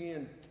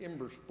ESPN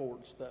timber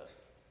sport stuff.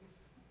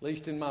 At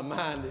least in my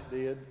mind it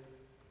did.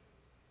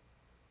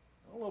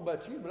 I don't know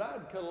about you, but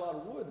I'd cut a lot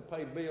of wood to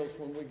pay bills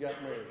when we got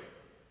married.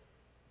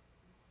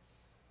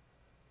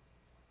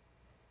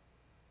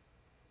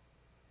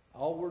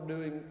 All we're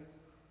doing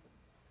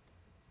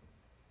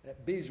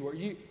that busy work.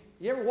 You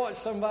ever watch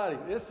somebody,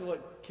 this is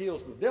what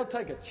kills me. They'll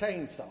take a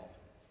chainsaw.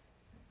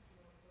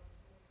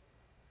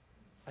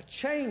 A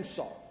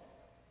chainsaw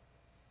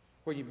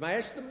where you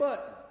mash the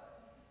button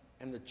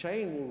and the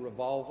chain will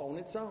revolve on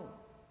its own.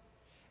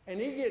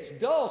 And it gets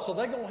dull, so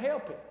they're going to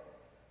help it.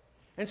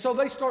 And so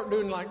they start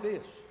doing like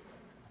this.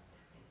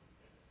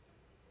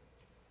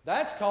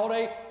 That's called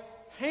a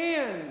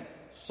hand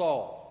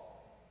saw.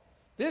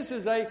 This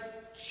is a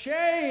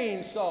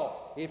chainsaw.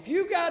 If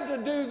you got to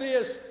do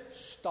this,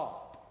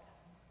 stop.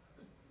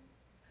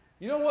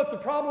 You know what the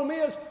problem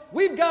is?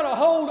 We've got a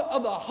hold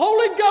of the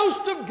Holy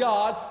Ghost of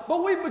God,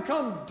 but we've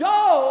become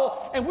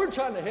dull, and we're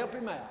trying to help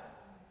Him out.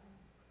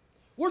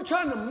 We're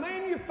trying to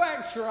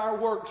manufacture our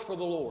works for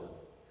the Lord.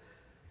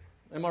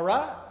 Am I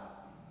right?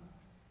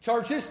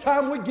 Church, it's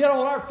time we get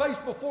on our face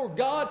before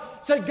God.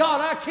 Say,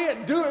 God, I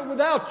can't do it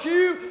without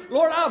you.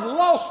 Lord, I've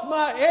lost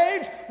my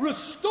edge.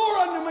 Restore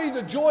unto me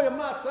the joy of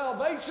my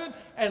salvation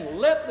and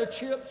let the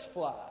chips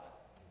fly.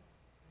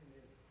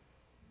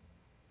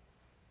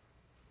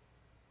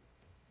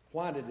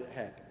 Why did it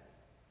happen?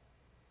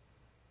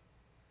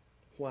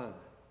 Why?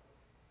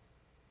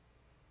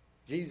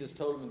 Jesus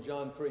told him in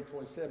John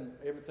 3:27,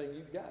 everything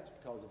you've got is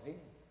because of Him.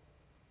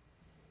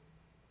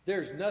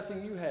 There's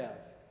nothing you have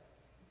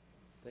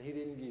that He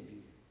didn't give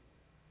you.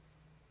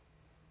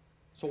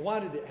 So why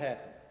did it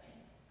happen?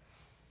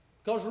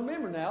 Because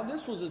remember now,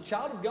 this was a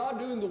child of God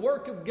doing the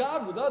work of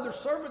God with other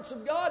servants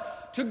of God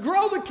to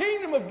grow the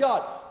kingdom of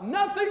God.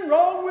 Nothing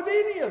wrong with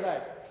any of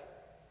that.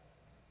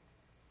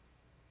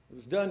 It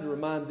was done to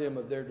remind them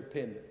of their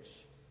dependence.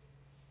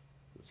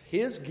 It was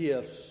His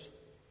gifts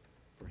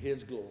for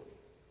His glory.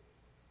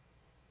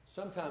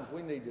 Sometimes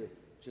we need to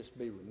just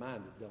be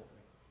reminded, don't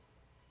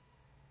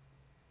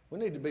we?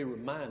 We need to be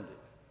reminded.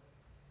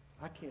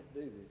 I can't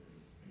do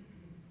this.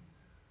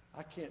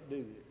 I can't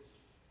do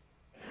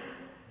this.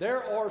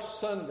 There are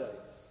Sundays.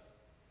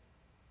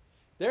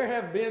 There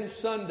have been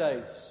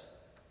Sundays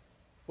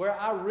where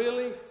I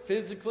really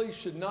physically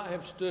should not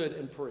have stood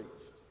and preached.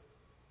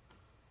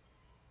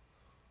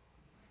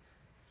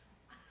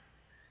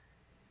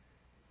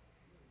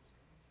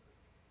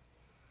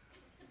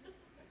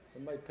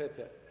 Somebody pet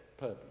that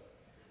puppy.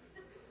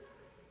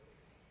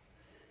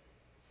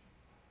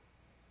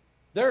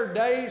 There are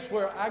days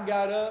where I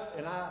got up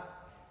and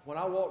when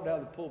I walked out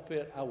of the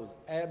pulpit, I was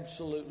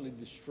absolutely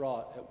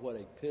distraught at what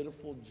a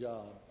pitiful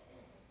job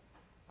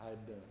I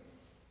had done.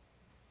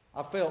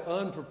 I felt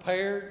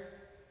unprepared,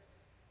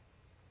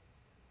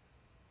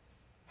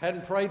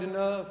 hadn't prayed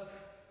enough,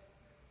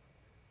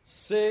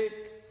 sick.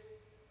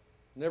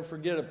 Never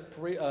forget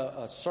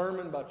a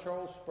sermon by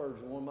Charles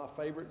Spurgeon, one of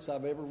my favorites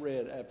I've ever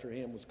read after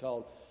him, was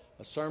called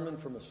A Sermon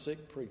from a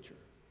Sick Preacher.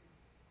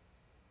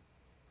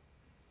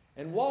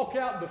 And walk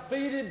out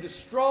defeated,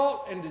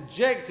 distraught, and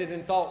dejected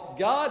and thought,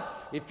 God,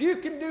 if you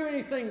can do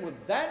anything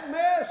with that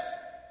mess,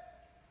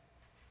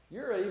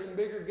 you're an even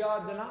bigger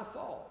God than I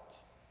thought.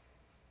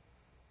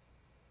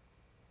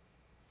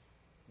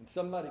 And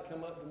somebody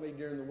come up to me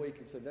during the week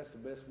and said, that's the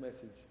best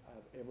message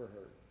I've ever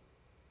heard.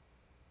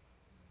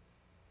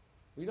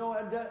 You know,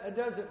 it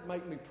doesn't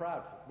make me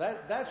prideful.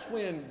 That's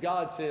when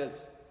God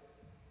says,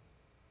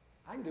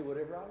 I can do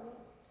whatever I want.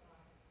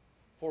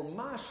 For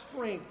my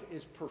strength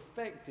is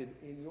perfected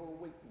in your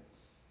weakness.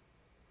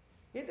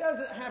 It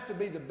doesn't have to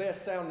be the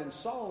best sounding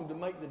song to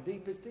make the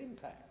deepest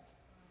impact.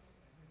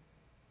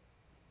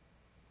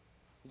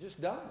 You just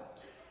don't.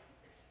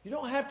 You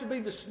don't have to be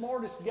the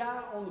smartest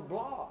guy on the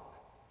block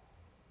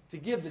to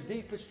give the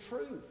deepest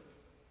truth.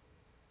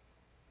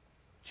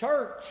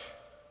 Church,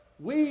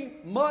 we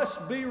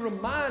must be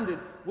reminded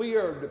we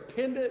are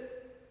dependent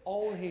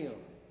on Him.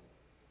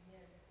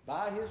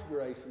 by His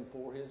grace and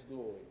for His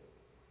glory.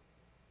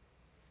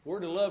 If we're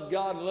to love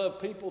God and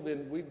love people,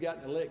 then we've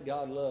got to let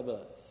God love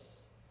us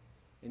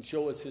and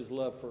show us His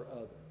love for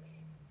others.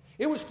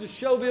 It was to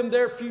show them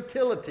their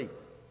futility.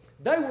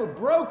 They were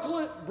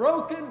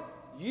broken,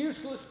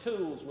 useless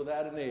tools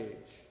without an edge.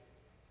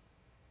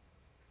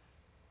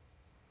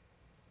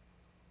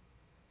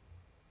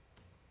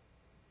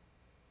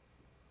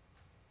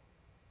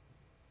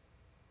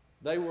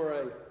 They were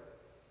a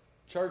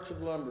church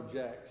of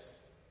lumberjacks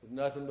with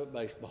nothing but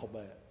baseball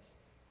bats.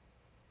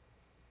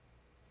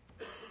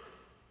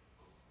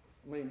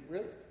 I mean,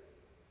 really?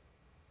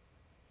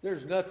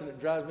 There's nothing that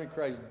drives me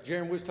crazy.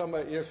 Jeremy, we was talking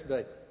about it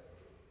yesterday.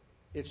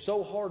 It's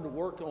so hard to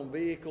work on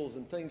vehicles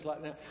and things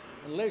like that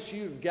unless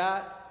you've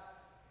got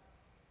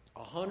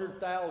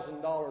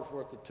 $100,000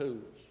 worth of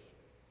tools.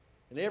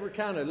 And every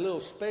kind of little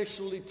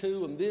specialty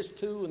tool and this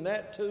tool and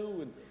that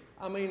tool.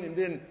 And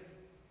then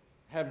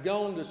have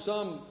gone to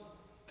some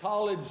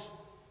college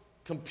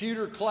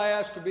computer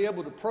class to be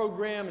able to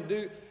program and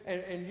do.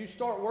 And you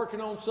start working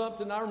on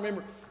something. I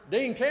remember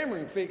Dean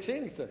Cameron can fix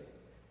anything.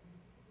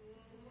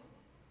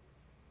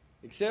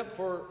 Except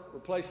for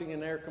replacing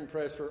an air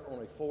compressor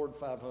on a Ford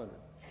 500.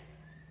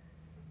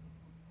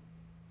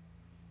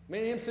 Me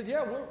and him said,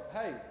 yeah, well,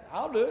 hey,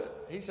 I'll do it.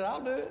 He said,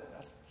 I'll do it.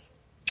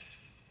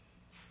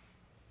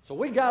 So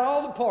we got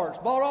all the parts,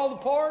 bought all the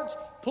parts,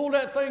 pulled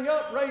that thing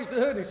up, raised the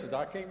hood. He said,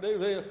 I can't do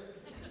this.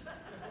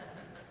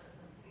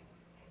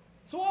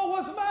 So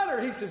what's the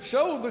matter? He said,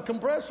 show the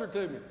compressor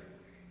to me.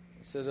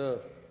 I said,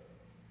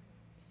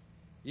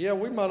 yeah,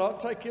 we might ought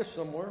to take this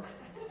somewhere.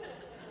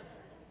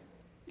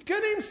 You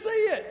couldn't even see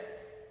it.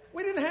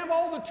 We didn't have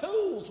all the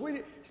tools.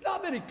 It's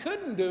not that he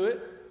couldn't do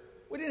it.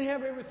 We didn't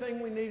have everything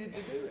we needed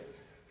to do it.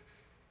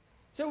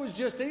 So it was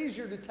just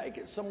easier to take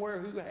it somewhere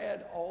who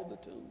had all the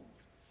tools.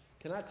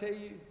 Can I tell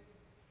you,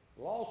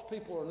 lost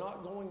people are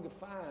not going to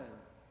find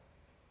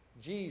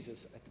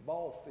Jesus at the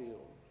ball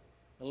field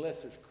unless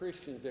there's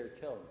Christians there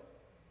telling them.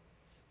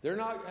 They're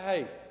not,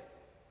 hey,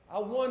 I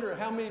wonder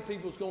how many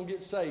people's going to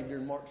get saved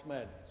during March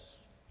Madness.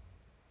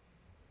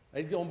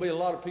 There's going to be a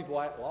lot of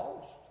people act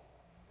lost.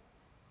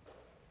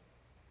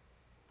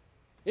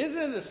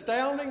 Isn't it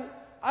astounding?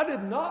 I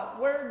did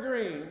not wear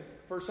green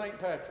for St.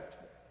 Patrick's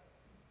Day.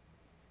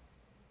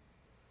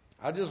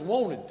 I just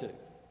wanted to.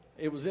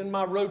 It was in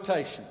my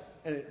rotation,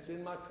 and it's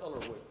in my color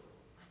wheel.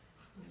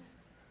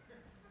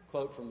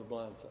 Quote from The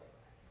Blind Side.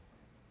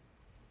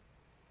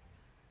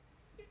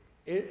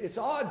 It's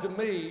odd to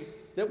me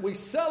that we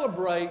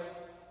celebrate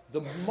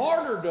the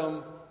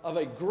martyrdom of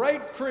a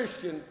great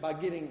Christian by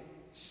getting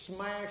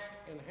smashed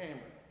and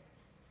hammered.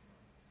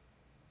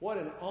 What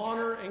an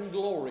honor and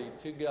glory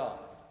to God.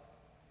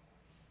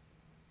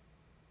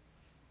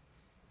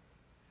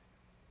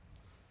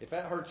 If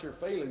that hurts your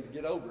feelings,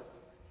 get over it,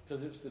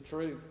 because it's the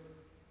truth.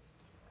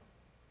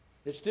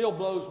 It still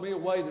blows me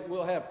away that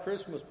we'll have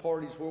Christmas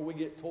parties where we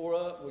get tore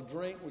up, we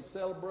drink, we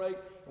celebrate,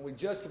 and we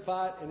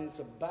justify it, and it's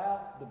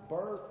about the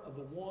birth of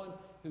the one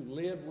who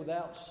lived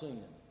without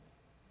sin.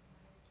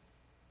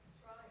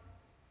 That's right.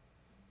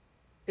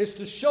 It's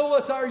to show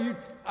us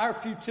our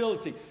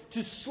futility,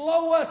 to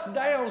slow us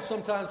down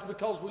sometimes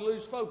because we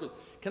lose focus.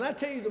 Can I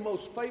tell you the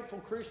most faithful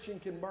Christian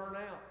can burn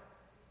out?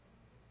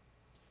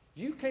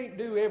 You can't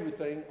do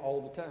everything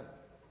all the time.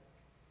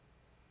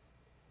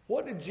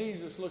 What did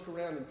Jesus look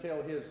around and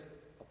tell his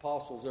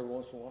apostles every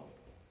once in a while?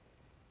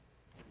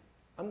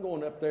 I'm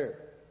going up there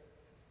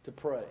to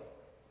pray.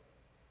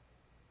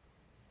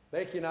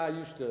 Becky and I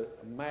used to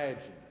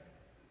imagine,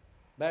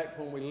 back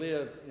when we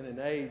lived in an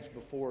age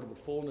before the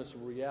fullness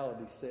of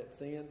reality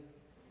sets in,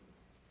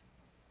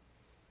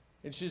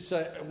 and she'd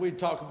say, we'd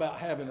talk about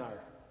having our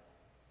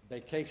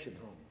vacation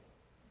home.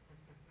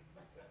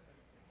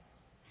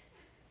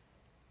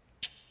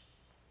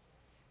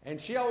 And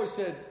she always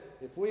said,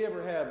 if we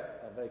ever have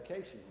a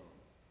vacation home,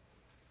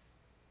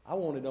 I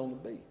want it on the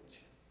beach.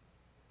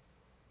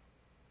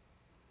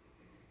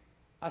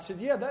 I said,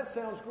 yeah, that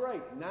sounds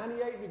great.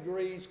 98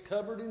 degrees,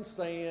 covered in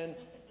sand,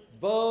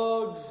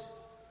 bugs,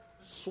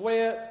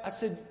 sweat. I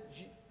said,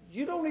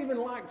 you don't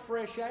even like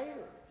fresh air.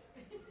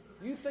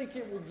 You think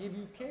it will give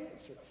you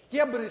cancer.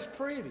 Yeah, but it's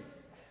pretty.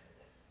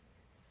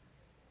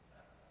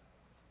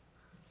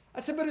 I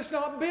said, but it's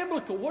not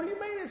biblical. What do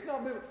you mean it's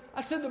not biblical?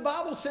 I said, the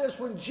Bible says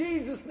when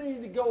Jesus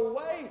needed to go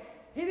away,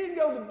 he didn't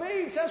go to the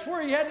beach. That's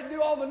where he had to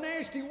do all the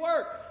nasty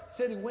work. He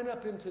said he went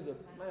up into the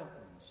mountains.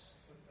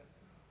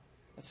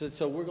 I said,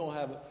 so we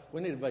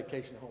need a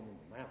vacation home in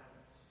the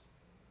mountains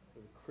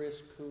with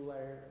crisp, cool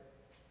air,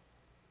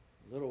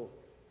 little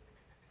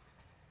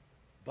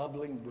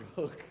bubbling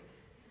brook.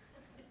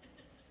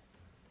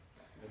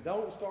 Now,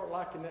 don't start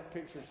liking that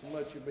picture so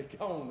much you'll be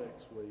gone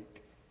next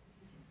week.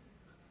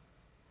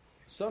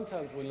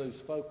 Sometimes we lose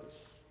focus.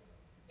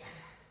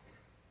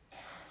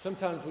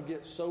 Sometimes we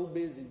get so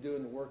busy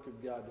doing the work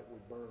of God that we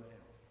burn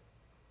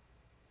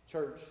out.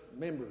 Church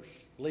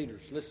members,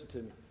 leaders, listen to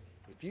me.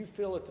 If you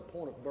feel at the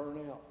point of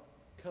burnout,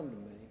 come to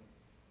me.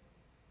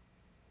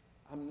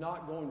 I'm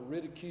not going to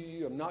ridicule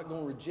you. I'm not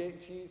going to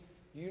reject you.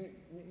 You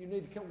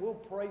need to come. We'll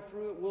pray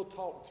through it. We'll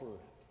talk through it.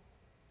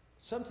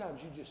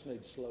 Sometimes you just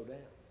need to slow down.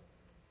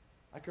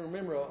 I can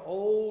remember an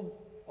old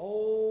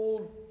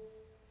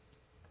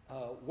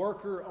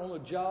worker on a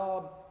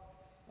job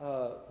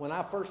when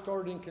I first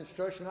started in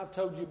construction. I've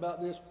told you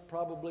about this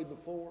probably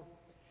before.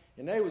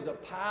 And there was a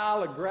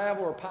pile of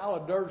gravel or a pile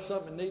of dirt,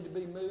 something that needed to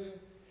be moved.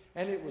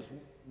 And it was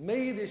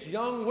me, this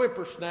young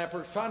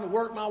whippersnapper, trying to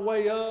work my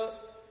way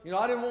up. You know,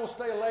 I didn't want to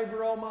stay a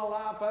laborer all my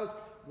life. I was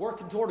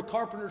working toward a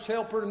carpenter's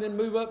helper and then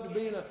move up to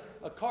being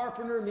a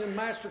carpenter and then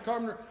master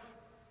carpenter.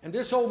 And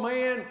this old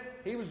man,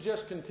 he was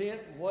just content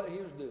in what he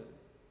was doing.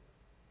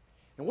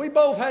 And we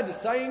both had the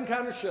same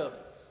kind of shovels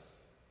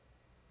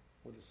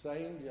with the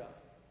same job.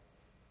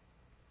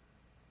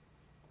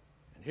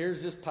 And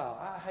here's this pile.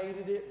 I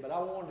hated it, but I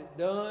wanted it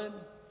done.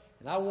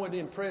 And I wanted to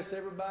impress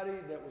everybody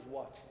that was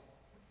watching.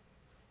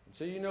 And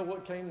so you know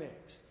what came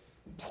next?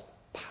 Pow,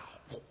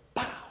 pow,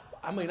 pow.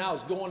 I mean, I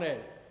was going at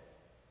it.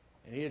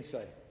 And he'd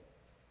say,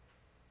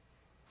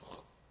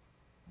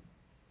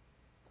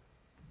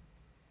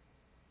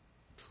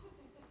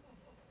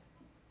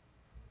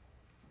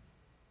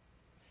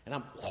 and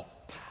I'm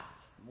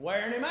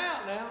wearing him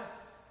out now.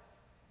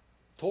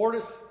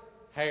 Tortoise,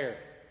 hair.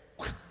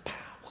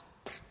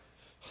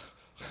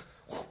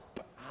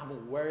 I'm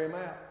going to wear him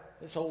out.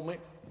 This old man.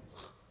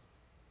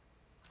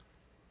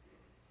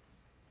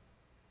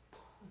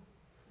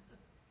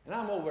 And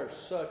I'm over there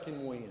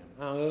sucking wind.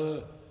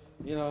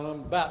 You know,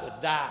 I'm about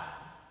to die.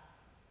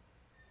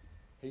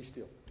 He's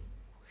still.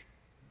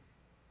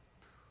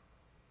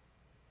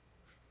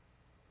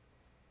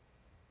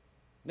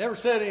 Never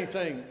said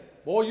anything.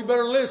 Boy, you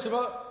better listen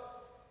up.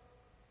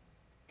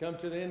 Come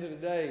to the end of the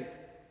day,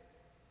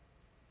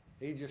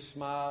 he just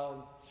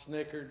smiled,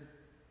 snickered.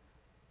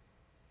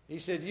 He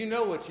said, you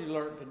know what you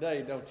learned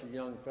today, don't you,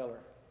 young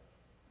feller?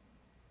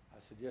 I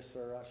said, yes,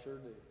 sir, I sure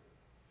do.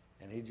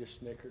 And he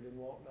just snickered and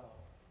walked off.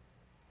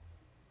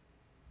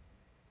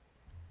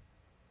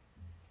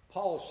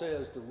 Paul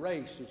says the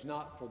race is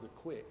not for the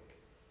quick,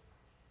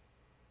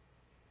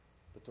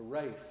 but the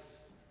race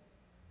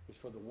is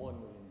for the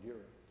one with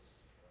endurance.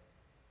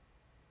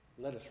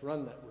 Let us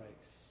run that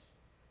race,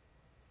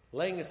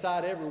 laying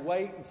aside every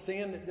weight and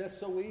sin that does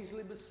so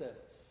easily beset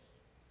us.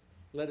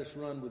 Let us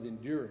run with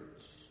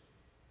endurance.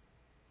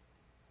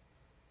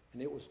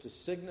 And it was to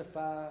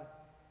signify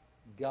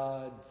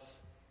God's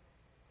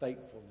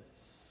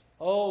faithfulness.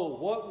 Oh,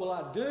 what will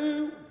I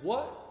do?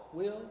 What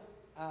will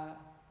I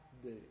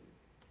do?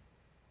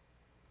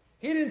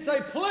 He didn't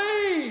say,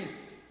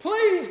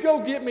 please go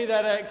get me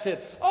that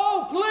accent.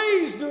 Oh,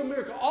 please do a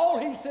miracle. All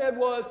he said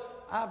was,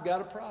 I've got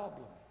a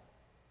problem.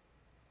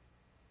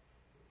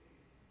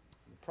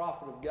 The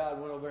prophet of God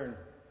went over there and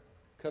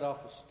cut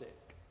off a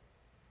stick.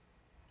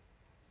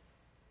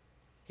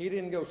 He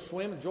didn't go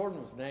swimming.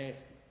 Jordan was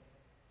nasty.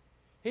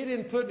 He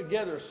didn't put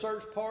together a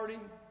search party.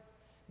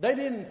 They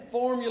didn't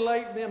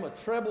formulate them a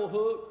treble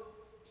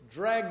hook to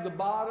drag the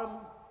bottom.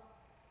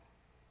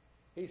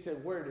 He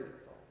said, where did it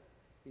fall?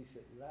 He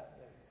said, right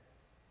there.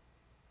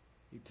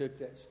 He took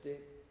that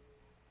stick,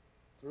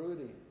 threw it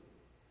in.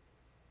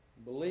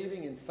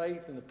 Believing in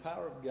faith in the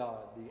power of God,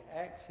 the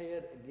axe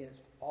head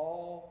against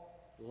all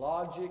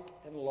logic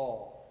and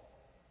law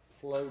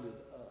floated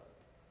up.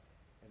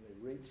 And they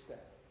reached out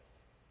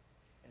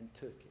and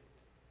took it.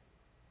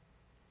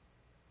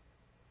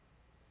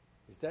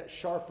 Is that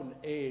sharpened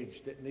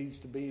edge that needs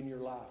to be in your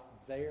life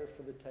there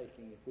for the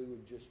taking if we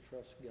would just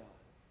trust God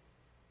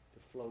to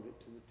float it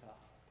to the top?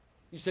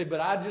 You say,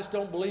 but I just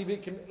don't believe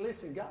it can.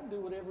 Listen, God can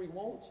do whatever He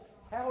wants,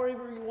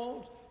 however He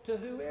wants, to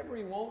whoever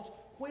He wants,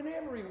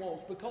 whenever He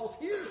wants. Because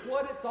here's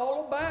what it's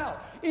all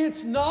about.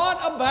 It's not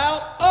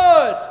about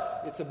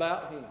us. It's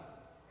about Him.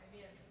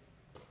 Amen.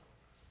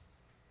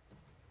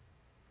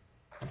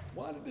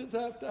 Why did this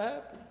have to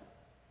happen?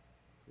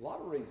 A lot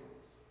of reasons.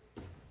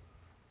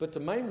 But the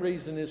main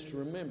reason is to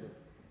remember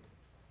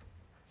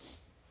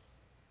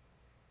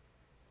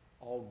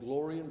all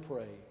glory and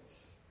praise,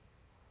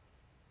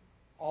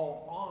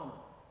 all honor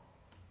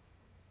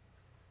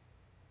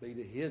be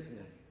to His name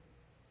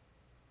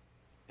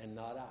and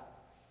not ours.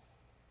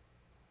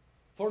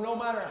 For no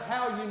matter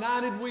how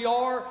united we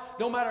are,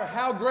 no matter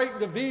how great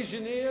the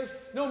vision is,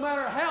 no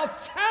matter how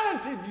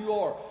talented you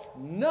are,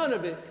 none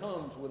of it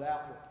comes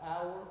without the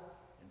power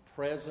and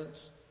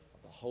presence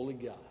of the Holy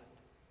God.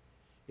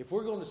 If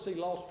we're going to see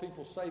lost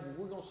people saved, if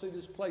we're going to see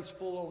this place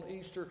full on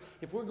Easter,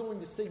 if we're going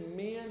to see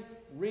men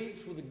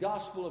reached with the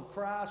gospel of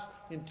Christ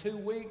in 2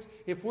 weeks,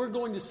 if we're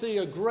going to see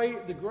the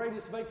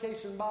greatest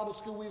vacation Bible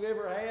school we've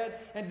ever had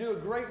and do a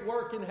great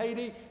work in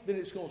Haiti, then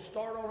it's going to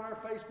start on our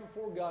face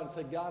before God and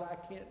say, God, I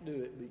can't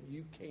do it, but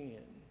you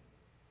can.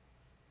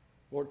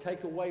 Lord,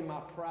 take away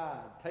my pride.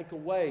 Take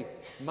away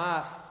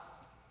my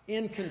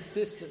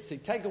inconsistency.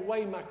 Take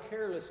away my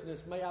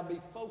carelessness. May I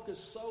be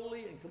focused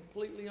solely and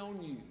completely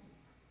on you.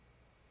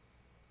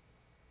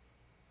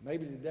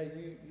 Maybe today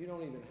you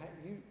don't even have,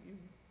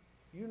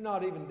 you're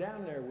not even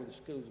down there with the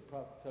schools of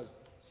prophets, because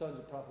sons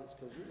of prophets,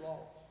 because you're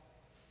lost.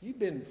 You've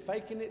been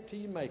faking it till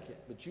you make it,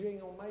 but you ain't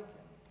going to make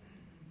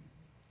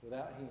it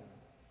without Him.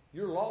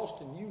 You're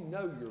lost and you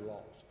know you're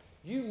lost.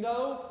 You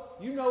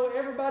know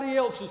everybody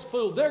else is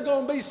fooled. They're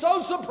going to be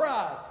so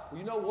surprised. Well,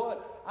 you know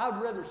what?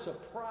 I'd rather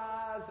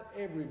surprise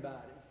everybody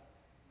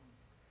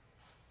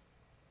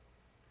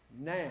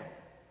now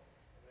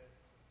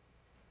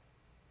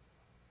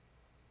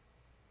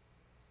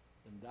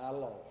than die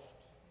lost.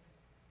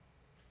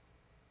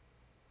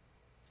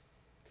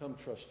 Come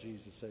trust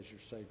Jesus as your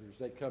Savior. As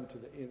they come to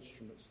the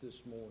instruments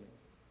this morning,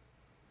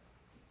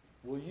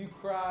 will you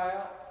cry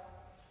out?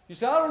 You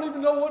say, I don't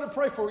even know what to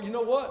pray for. You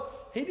know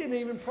what? He didn't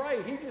even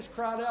pray. He just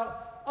cried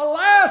out,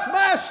 Alas,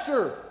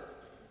 Master!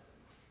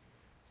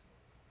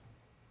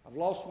 I've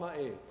lost my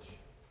edge.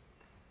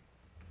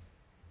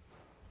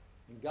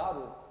 And God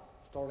will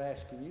start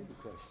asking you the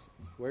questions.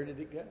 Where did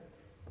it go?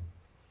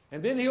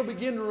 And then He'll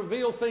begin to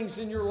reveal things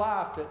in your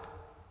life that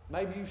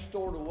maybe you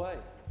stored away.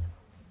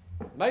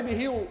 Maybe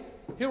He'll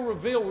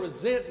reveal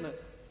resentment,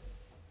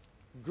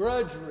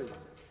 grudgery,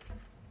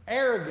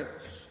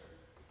 arrogance,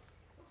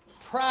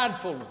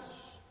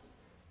 pridefulness,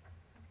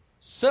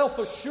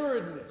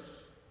 self-assuredness,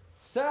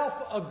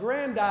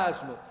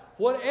 self-aggrandizement.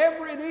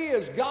 Whatever it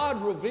is,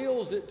 God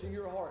reveals it to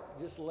your heart.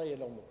 Just lay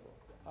it on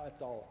at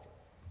the altar.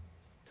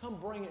 Come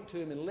bring it to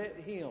Him and let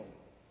Him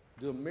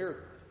do a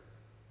miracle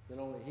that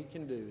only He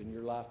can do in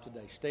your life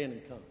today. Stand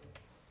and come.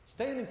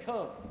 Stand and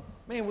come.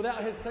 Man,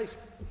 without hesitation.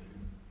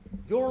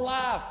 Your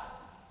life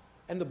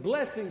and the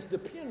blessings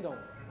depend on it.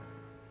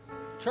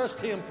 Trust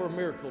Him for a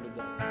miracle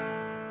today.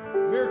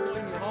 Miracle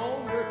in your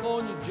home, miracle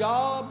on your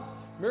job,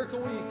 miracle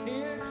with your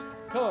kids.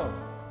 Come.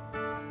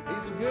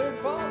 He's a good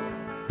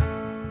Father.